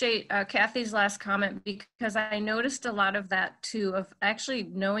appreciate Kathy's last comment, because I noticed a lot of that too, of actually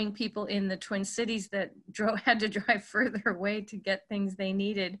knowing people in the Twin Cities that had to drive further away to get things they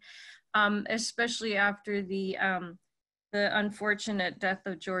needed, especially after the unfortunate death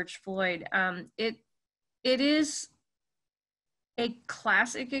of George Floyd. It is a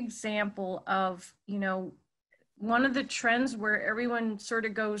classic example of, you know, one of the trends where everyone sort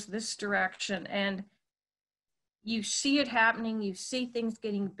of goes this direction, and you see it happening, you see things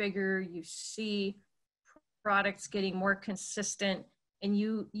getting bigger, you see products getting more consistent, and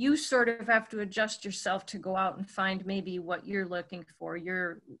you sort of have to adjust yourself to go out and find maybe what you're looking for,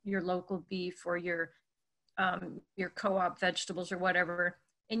 your local beef or your co-op vegetables or whatever.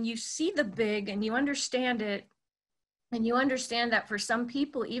 And you see the big, and you understand it, and you understand that for some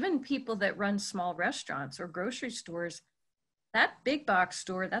people, even people that run small restaurants or grocery stores, that big box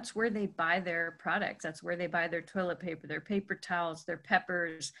store, that's where they buy their products. That's where they buy their toilet paper, their paper towels, their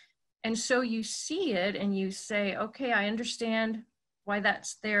peppers. And so you see it and you say, okay, I understand why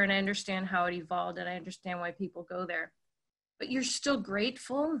that's there, and I understand how it evolved, and I understand why people go there. But you're still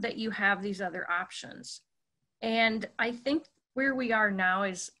grateful that you have these other options. And I think where we are now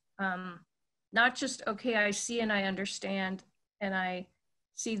is not just, okay, I see and I understand and I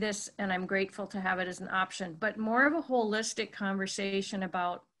see this and I'm grateful to have it as an option, but more of a holistic conversation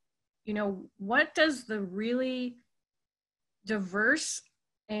about, you know, what does the really diverse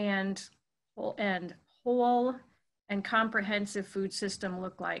and whole and comprehensive food system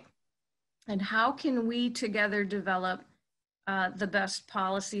look like? And how can we together develop the best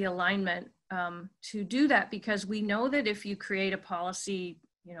policy alignment to do that? Because we know that if you create a policy,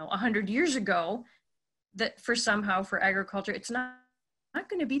 you know, 100 years ago, that for agriculture, it's not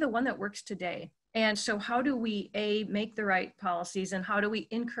going to be the one that works today. And so how do we make the right policies, and how do we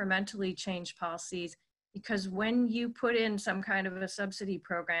incrementally change policies? Because when you put in some kind of a subsidy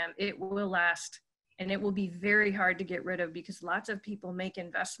program, it will last, and it will be very hard to get rid of, because lots of people make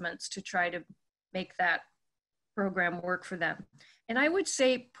investments to try to make that program work for them. And I would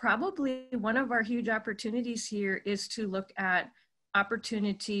say probably one of our huge opportunities here is to look at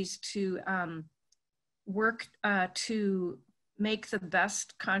opportunities to work to make the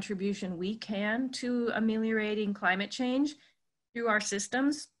best contribution we can to ameliorating climate change through our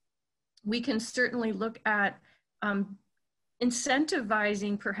systems. We can certainly look at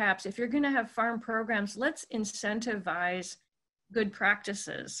incentivizing, perhaps, if you're going to have farm programs, let's incentivize good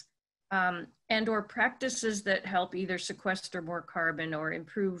practices and or practices that help either sequester more carbon or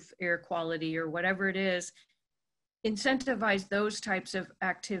improve air quality or whatever it is. Incentivize those types of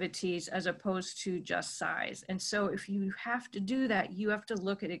activities as opposed to just size. And so if you have to do that, you have to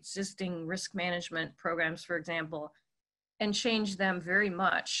look at existing risk management programs, for example, and change them very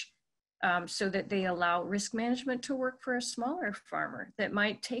much so that they allow risk management to work for a smaller farmer that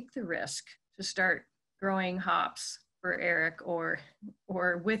might take the risk to start growing hops for Eric or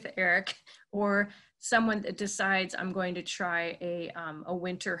with Eric, or someone that decides I'm going to try a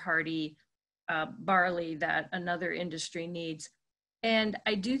winter hardy barley that another industry needs. And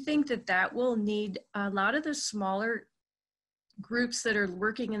I do think that that will need a lot of the smaller groups that are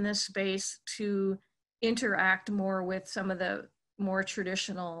working in this space to interact more with some of the more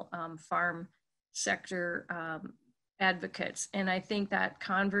traditional farm sector advocates. And I think that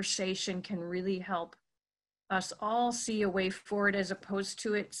conversation can really help us all see a way forward, as opposed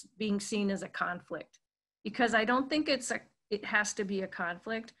to it being seen as a conflict. Because I don't think it has to be a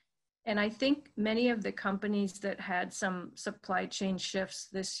conflict. And I think many of the companies that had some supply chain shifts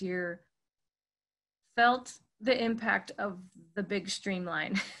this year felt the impact of the big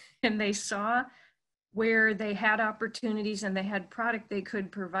streamline, and they saw where they had opportunities and they had product they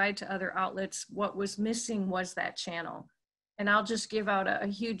could provide to other outlets. What was missing was that channel. And I'll just give out a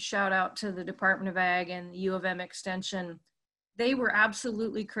huge shout out to the Department of Ag and U of M Extension. They were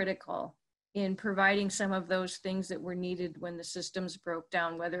absolutely critical in providing some of those things that were needed when the systems broke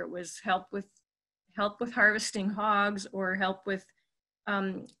down, whether it was help with harvesting hogs or help with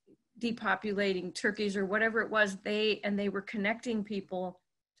depopulating turkeys or whatever it was. They were connecting people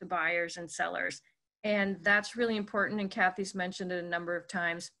to buyers and sellers. And that's really important. And Kathy's mentioned it a number of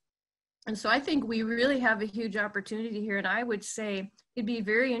times. And so I think we really have a huge opportunity here. And I would say it'd be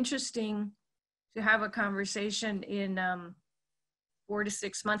very interesting to have a conversation in 4 to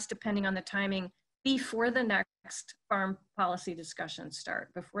 6 months, depending on the timing, before the next farm policy discussions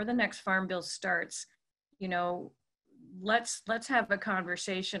start, before the next farm bill starts. You know, let's have a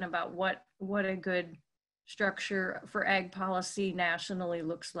conversation about what a good structure for ag policy nationally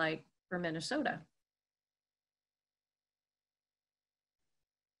looks like for Minnesota.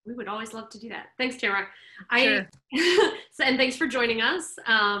 We would always love to do that. Thanks, Tamara. Sure. And thanks for joining us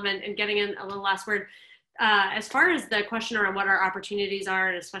and getting in a little last word. As far as the question around what our opportunities are,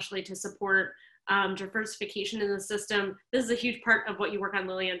 and especially to support diversification in the system, this is a huge part of what you work on,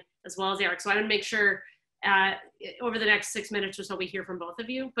 Lillian, as well as Eric. So I want to make sure over the next 6 minutes or so we hear from both of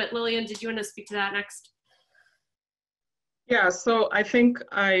you. But Lillian, did you want to speak to that next? Yeah, so I think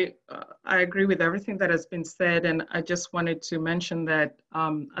I agree with everything that has been said, and I just wanted to mention that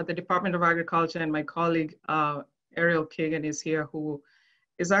at the Department of Agriculture, and my colleague Ariel Kagan is here, who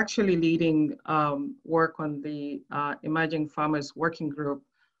is actually leading work on the Emerging Farmers Working Group,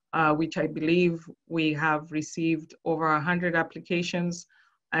 which I believe we have received over 100 applications.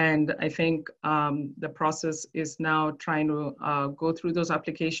 And I think the process is now trying to go through those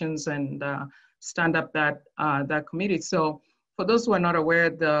applications and stand up that committee. So for those who are not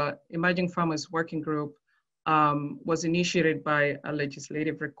aware, the Emerging Farmers Working Group was initiated by a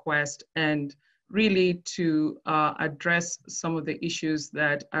legislative request, and really to address some of the issues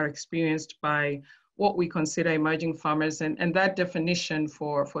that are experienced by what we consider emerging farmers. And that definition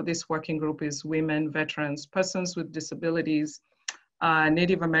for this working group is women, veterans, persons with disabilities,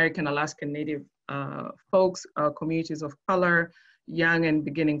 Native American, Alaskan Native folks, communities of color, young and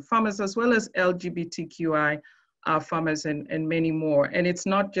beginning farmers, as well as LGBTQI farmers and many more. And it's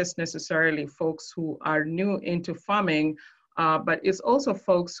not just necessarily folks who are new into farming, but it's also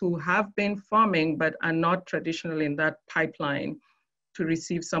folks who have been farming but are not traditionally in that pipeline to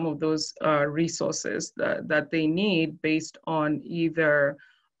receive some of those resources that they need based on either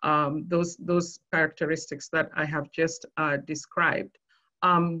those characteristics that I have just described.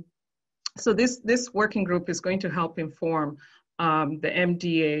 So this working group is going to help inform the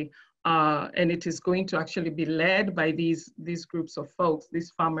MDA, and it is going to actually be led by these groups of folks,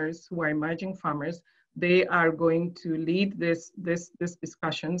 these farmers who are emerging farmers. They are going to lead this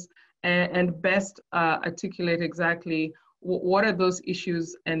discussions and best articulate exactly what are those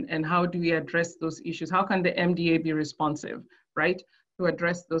issues and how do we address those issues? How can the MDA be responsive, right, to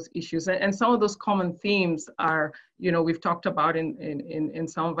address those issues? And some of those common themes are, we've talked about in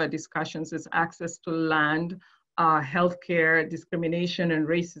some of our discussions, is access to land, healthcare, discrimination and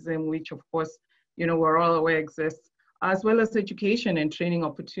racism, which of course, we're all aware exists, as well as education and training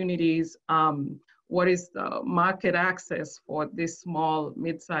opportunities. What is the market access for these small,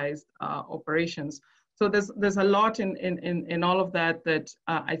 mid-sized operations? So there's a lot in all of that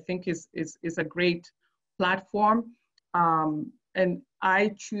I think is a great platform. And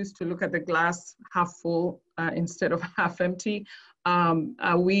I choose to look at the glass half full instead of half empty. Does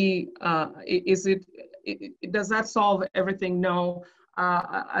that solve everything? No.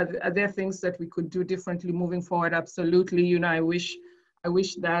 Are there things that we could do differently moving forward? Absolutely. I wish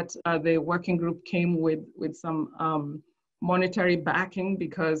that the working group came with some monetary backing,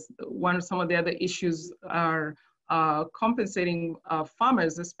 because some of the other issues are compensating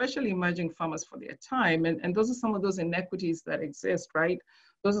farmers, especially emerging farmers, for their time. And those are some of those inequities that exist, right?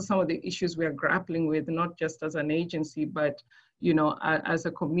 Those are some of the issues we are grappling with, not just as an agency, but as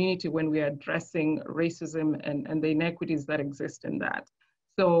a community when we are addressing racism and the inequities that exist in that.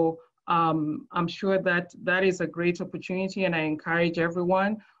 So I'm sure that is a great opportunity, and I encourage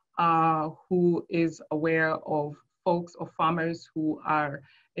everyone who is aware of folks or farmers who are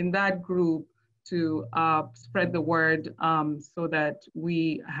in that group to spread the word so that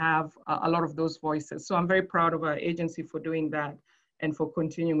we have a lot of those voices. So I'm very proud of our agency for doing that and for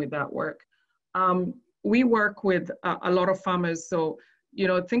continuing with that work. We work with a lot of farmers. So,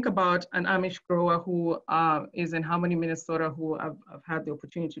 think about an Amish grower who is in Harmony, Minnesota, who I've had the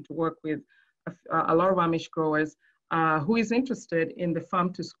opportunity to work with a lot of Amish growers who is interested in the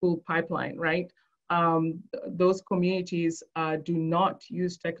farm to school pipeline, right? Those communities do not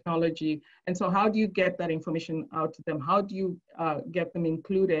use technology. And so how do you get that information out to them? How do you get them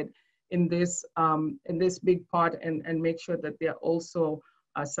included in this big part and make sure that they're also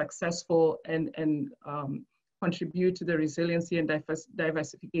successful and contribute to the resiliency and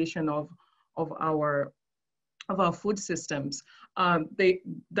diversification of our food systems?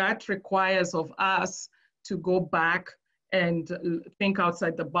 That requires of us to go back and think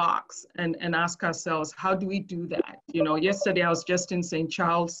outside the box and ask ourselves, how do we do that? Yesterday I was just in St.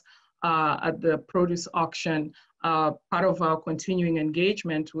 Charles at the produce auction, part of our continuing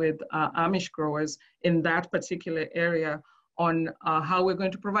engagement with Amish growers in that particular area on how we're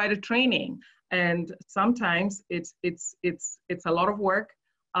going to provide a training. And sometimes it's a lot of work,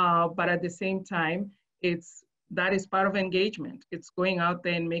 but at the same time, that is part of engagement. It's going out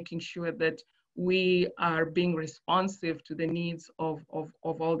there and making sure that we are being responsive to the needs of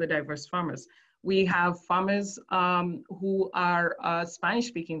all the diverse farmers. We have farmers who are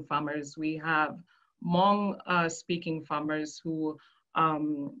Spanish-speaking farmers. We have Hmong-speaking farmers who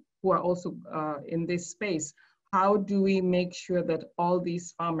are also in this space. How do we make sure that all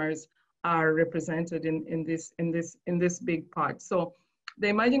these farmers are represented in this big part? So the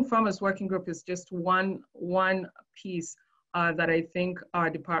Emerging Farmers Working Group is just one piece that I think our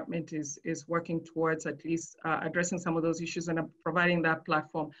department is working towards, at least addressing some of those issues and providing that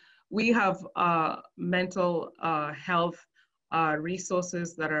platform. We have mental health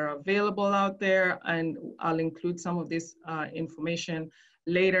resources that are available out there, and I'll include some of this information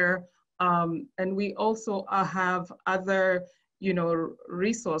later. And we also have other,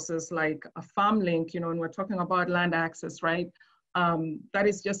 resources like a farm link, and we're talking about land access, right? That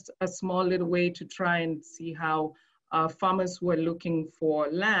is just a small little way to try and see how farmers who are looking for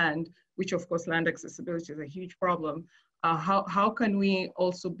land, which of course land accessibility is a huge problem, how can we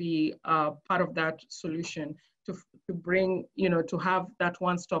also be part of that solution to bring, to have that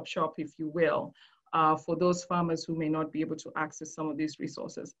one-stop shop, if you will, for those farmers who may not be able to access some of these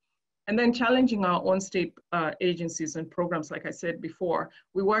resources. And then challenging our own state agencies and programs, like I said before.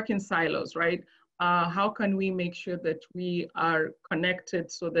 We work in silos, right? How can we make sure that we are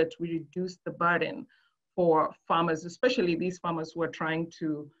connected so that we reduce the burden for farmers, especially these farmers who are trying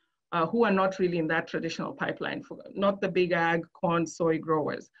to, who are not really in that traditional pipeline, for, not the big ag, corn, soy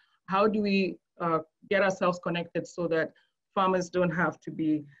growers. How do we get ourselves connected so that farmers don't have to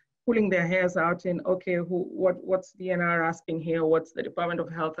be pulling their hairs out in, okay, what's DNR asking here? What's the Department of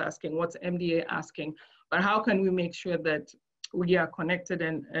Health asking? What's MDA asking? But how can we make sure that we are connected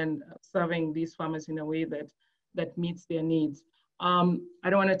and serving these farmers in a way that meets their needs? I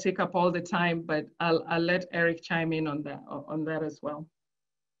don't want to take up all the time, but I'll let Eric chime in on that as well.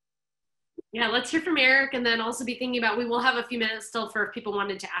 Yeah, let's hear from Eric, and then also be thinking about, we will have a few minutes still for if people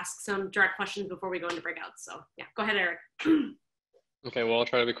wanted to ask some direct questions before we go into breakouts. So yeah, go ahead, Eric. Okay, well, I'll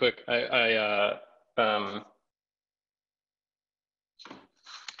try to be quick.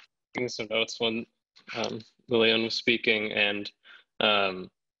 Taking some notes when Lillian was speaking, and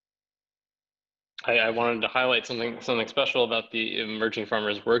I wanted to highlight something special about the Emerging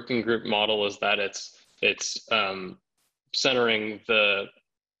Farmers Working Group model, is that it's centering the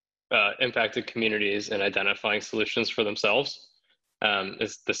impacted communities and identifying solutions for themselves.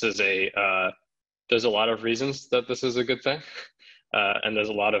 There's a lot of reasons that this is a good thing. And there's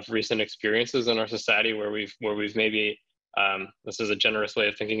a lot of recent experiences in our society where we've maybe, this is a generous way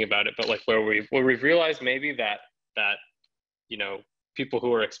of thinking about it, but like where we've realized maybe that you know, people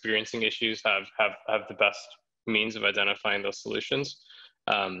who are experiencing issues have the best means of identifying those solutions.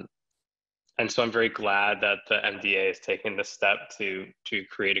 And so I'm very glad that the MDA is taking this step to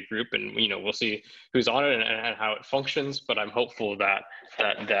create a group, and you know, we'll see who's on it and how it functions. But I'm hopeful that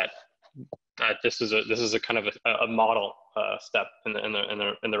this is a kind of a model step in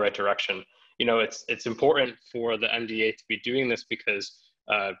the right direction. You know, it's important for the MDA to be doing this because,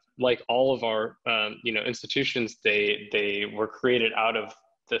 like all of our you know, institutions, they were created out of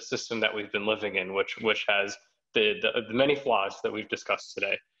the system that we've been living in, which has the many flaws that we've discussed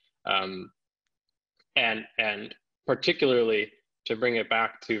today, and particularly to bring it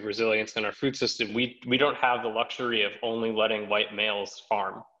back to resilience in our food system, we don't have the luxury of only letting white males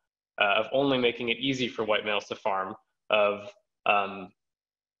farm. Of only making it easy for white males to farm, of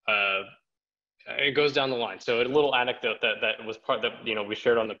it goes down the line. So a little anecdote that was part that, you know, we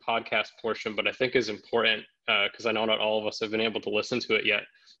shared on the podcast portion, but I think is important because I know not all of us have been able to listen to it yet.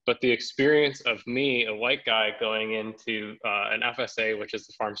 But the experience of me, a white guy, going into an FSA, which is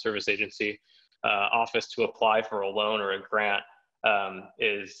the Farm Service Agency office, to apply for a loan or a grant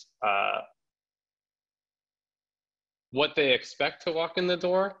is what they expect to walk in the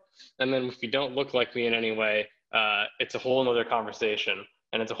door. And then if you don't look like me in any way, it's a whole nother conversation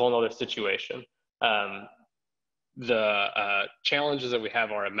and it's a whole nother situation. The challenges that we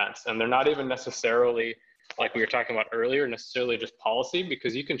have are immense, and they're not even necessarily, like we were talking about earlier, necessarily just policy,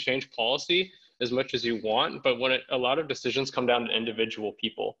 because you can change policy as much as you want, but when a lot of decisions come down to individual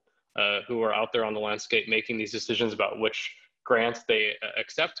people who are out there on the landscape making these decisions about which grants they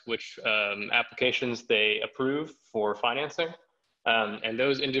accept, which applications they approve for financing. And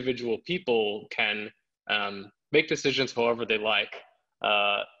those individual people can make decisions however they like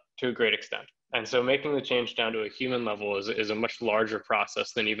to a great extent. And so making the change down to a human level is a much larger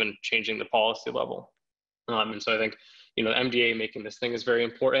process than even changing the policy level. And so I think, you know, MDA making this thing is very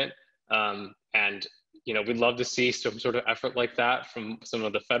important. And, you know, we'd love to see some sort of effort like that from some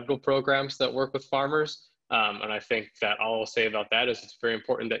of the federal programs that work with farmers. And I think that all I'll say about that is it's very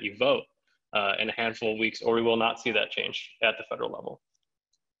important that you vote in a handful of weeks, or we will not see that change at the federal level.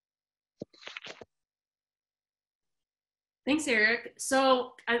 Thanks, Eric.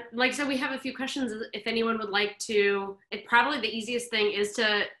 So like I said, we have a few questions if anyone would like to. Probably the easiest thing is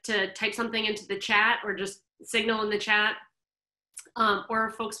to type something into the chat or just signal in the chat. Or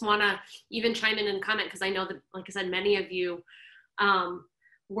if folks want to even chime in and comment, because I know that, like I said, many of you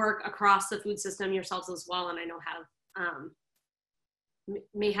work across the food system yourselves as well, and I know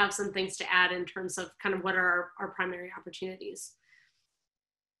may have some things to add in terms of kind of what are our primary opportunities.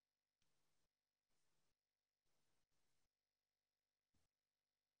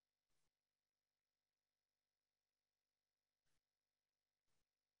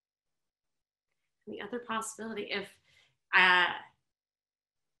 The other possibility, if it's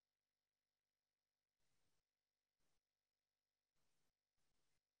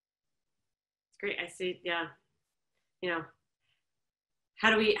great, I see, yeah, you know, how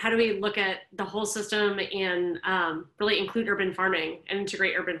do we look at the whole system and really include urban farming and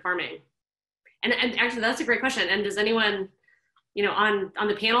integrate urban farming? And actually, that's a great question. And does anyone, you know, on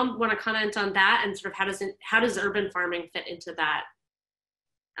the panel want to comment on that, and sort of how does urban farming fit into that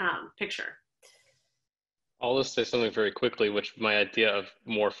picture? I'll just say something very quickly, which my idea of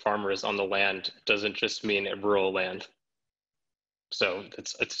more farmers on the land doesn't just mean a rural land. So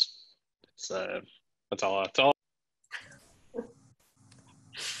it's That's all.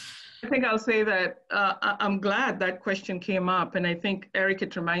 I think I'll say that I'm glad that question came up. And I think, Eric,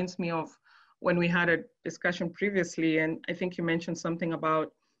 it reminds me of when we had a discussion previously, and I think you mentioned something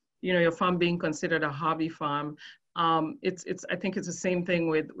about, your farm being considered a hobby farm. I think it's the same thing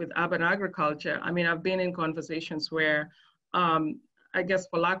with urban agriculture. I mean, I've been in conversations where, I guess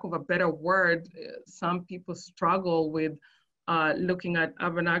for lack of a better word, some people struggle with looking at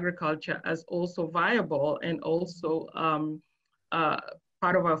urban agriculture as also viable and also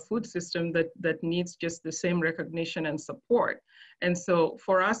part of our food system that needs just the same recognition and support. And so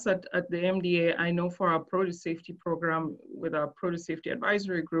for us at the MDA, I know for our produce safety program with our produce safety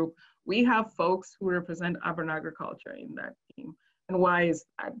advisory group, we have folks who represent urban agriculture in that team. And why is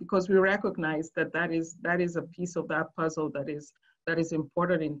that? Because we recognize that that is a piece of that puzzle that is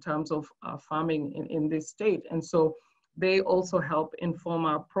important in terms of farming in this state. And so they also help inform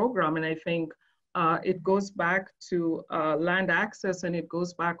our program. And I think it goes back to land access, and it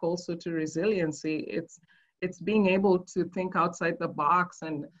goes back also to resiliency. It's being able to think outside the box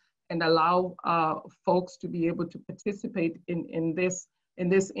and allow folks to be able to participate in this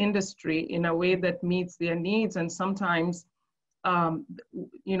industry in a way that meets their needs. And sometimes,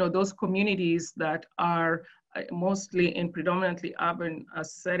 those communities that are mostly in predominantly urban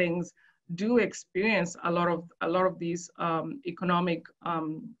settings do experience a lot of these economic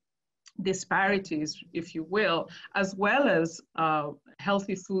disparities, if you will, as well as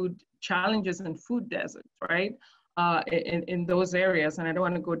healthy food challenges and food deserts, right? In those areas. And I don't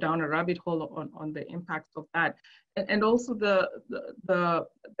want to go down a rabbit hole on the impact of that. And also the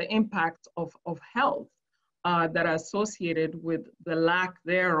impact of health that are associated with the lack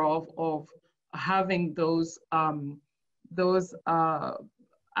thereof of having those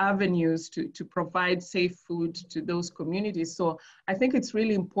avenues to provide safe food to those communities. So I think it's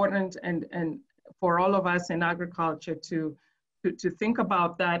really important and for all of us in agriculture to think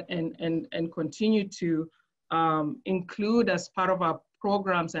about that and continue to include as part of our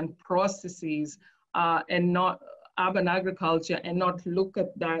programs and processes and not urban agriculture, and not look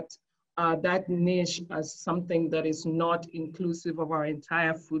at that niche as something that is not inclusive of our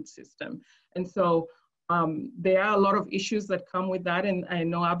entire food system. And so there are a lot of issues that come with that, and I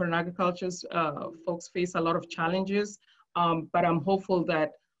know urban agriculture's folks face a lot of challenges, but I'm hopeful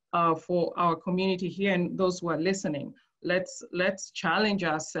that for our community here and those who are listening, let's challenge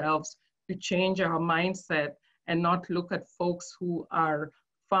ourselves to change our mindset and not look at folks who are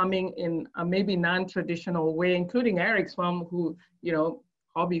farming in a maybe non-traditional way, including Eric's farm, who,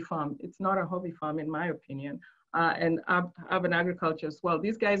 hobby farm. It's not a hobby farm, in my opinion. And urban agriculture as well.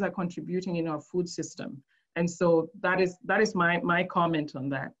 These guys are contributing in our food system. And so that is my comment on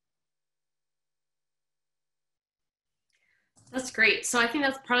that. That's great. So I think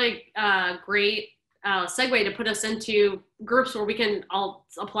that's probably a great segue to put us into groups where we can all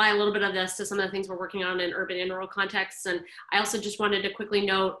apply a little bit of this to some of the things we're working on in urban and rural contexts. And I also just wanted to quickly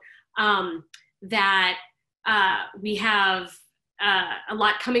note that we have a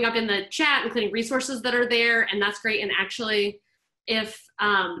lot coming up in the chat, including resources that are there, and that's great. And actually, if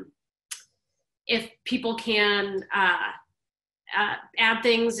people can add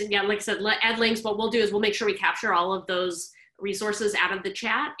things, and yeah, like I said, add links, what we'll do is we'll make sure we capture all of those resources out of the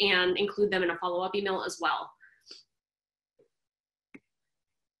chat and include them in a follow-up email as well.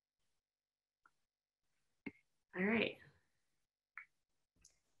 All right.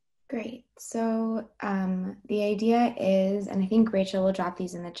 Great. So the idea is, and I think Rachel will drop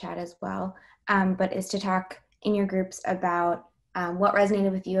these in the chat as well, but is to talk in your groups about what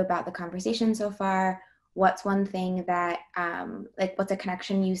resonated with you about the conversation so far. What's one thing that, what's a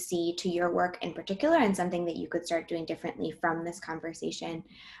connection you see to your work in particular and something that you could start doing differently from this conversation?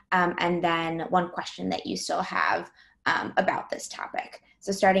 And then one question that you still have about this topic.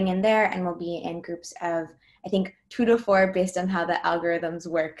 So starting in there, and we'll be in groups of, I think, 2 to 4 based on how the algorithms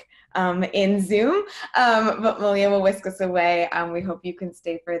work in Zoom. But Malia will whisk us away. We hope you can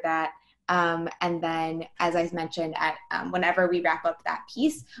stay for that. And then, as I mentioned, whenever we wrap up that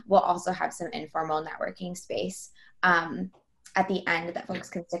piece, we'll also have some informal networking space at the end that folks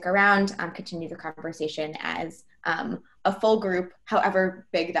can stick around, continue the conversation as a full group, however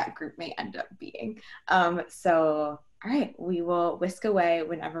big that group may end up being. So, all right, we will whisk away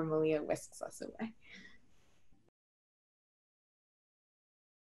whenever Malia whisks us away.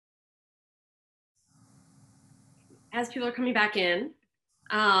 As people are coming back in,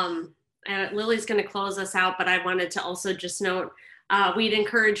 Lily's going to close us out, but I wanted to also just note, we'd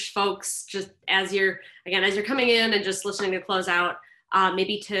encourage folks, just as you're coming in and just listening to close out,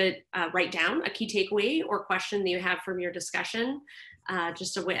 maybe to write down a key takeaway or question that you have from your discussion,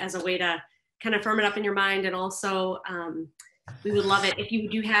 just as a way to kind of firm it up in your mind. And also, we would love it if you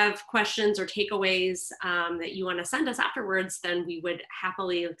do have questions or takeaways that you want to send us afterwards, then we would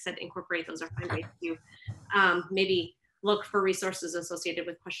happily, like I said, incorporate those or find ways to maybe look for resources associated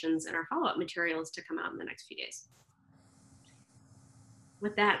with questions in our follow-up materials to come out in the next few days.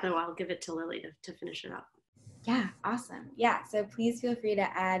 With that, though, I'll give it to Lily to finish it up. Yeah, awesome. Yeah, so please feel free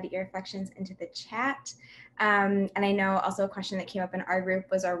to add your reflections into the chat. And I know also a question that came up in our group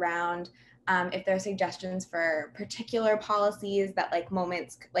was around if there are suggestions for particular policies that like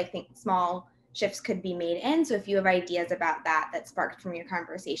moments, like think small shifts could be made in. So if you have ideas about that sparked from your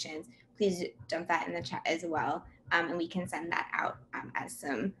conversations, please dump that in the chat as well. And we can send that out as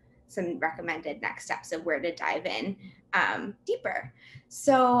some recommended next steps of where to dive in deeper.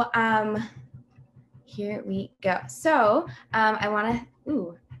 So here we go. So I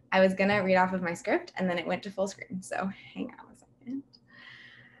was gonna read off of my script and then it went to full screen. So hang on a second.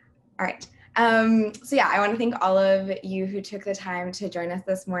 All right. So yeah, I want to thank all of you who took the time to join us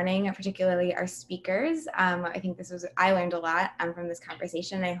this morning, particularly our speakers. I think I learned a lot from this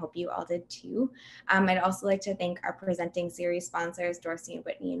conversation. I hope you all did too. I'd also like to thank our presenting series sponsors, Dorsey and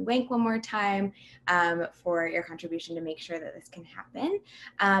Whitney and Wank one more time for your contribution to make sure that this can happen.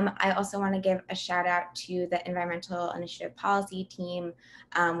 I also want to give a shout out to the Environmental Initiative Policy team,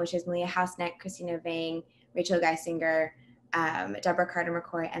 which is Malia Hausneck, Christina Vang, Rachel Geisinger, Deborah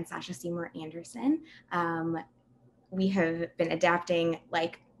Carter-McCoy, and Sasha Seymour Anderson. We have been adapting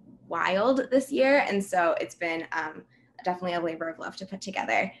like wild this year, and so it's been definitely a labor of love to put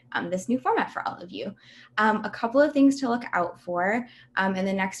together this new format for all of you. A couple of things to look out for. In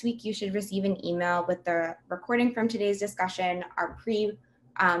the next week, you should receive an email with the recording from today's discussion, our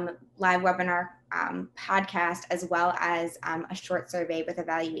live webinar podcast, as well as a short survey with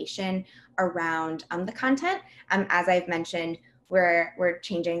evaluation around the content. As I've mentioned, we're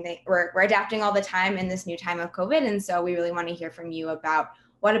changing, we're adapting all the time in this new time of COVID. And so we really want to hear from you about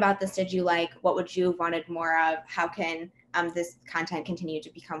what about this did you like? What would you have wanted more of? How can this content continue to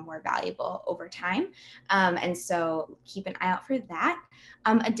become more valuable over time? And so keep an eye out for that.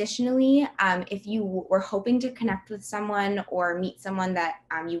 Additionally, if you were hoping to connect with someone or meet someone that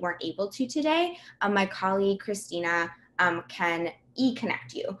you weren't able to today, my colleague Christina can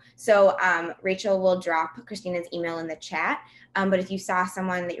e-connect you. So Rachel will drop Christina's email in the chat. But if you saw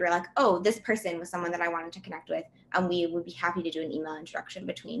someone that you're like, oh, this person was someone that I wanted to connect with, we would be happy to do an email introduction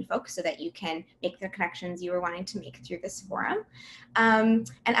between folks so that you can make the connections you were wanting to make through this forum. And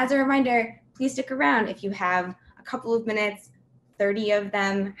as a reminder, please stick around if you have a couple of minutes, 30 of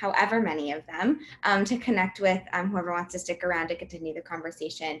them, however many of them, to connect with whoever wants to stick around to continue the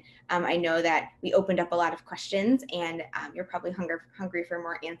conversation. I know that we opened up a lot of questions and you're probably hungry for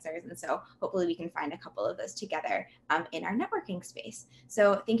more answers. And so hopefully we can find a couple of those together in our networking space.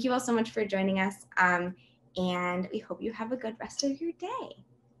 So thank you all so much for joining us. And we hope you have a good rest of your day.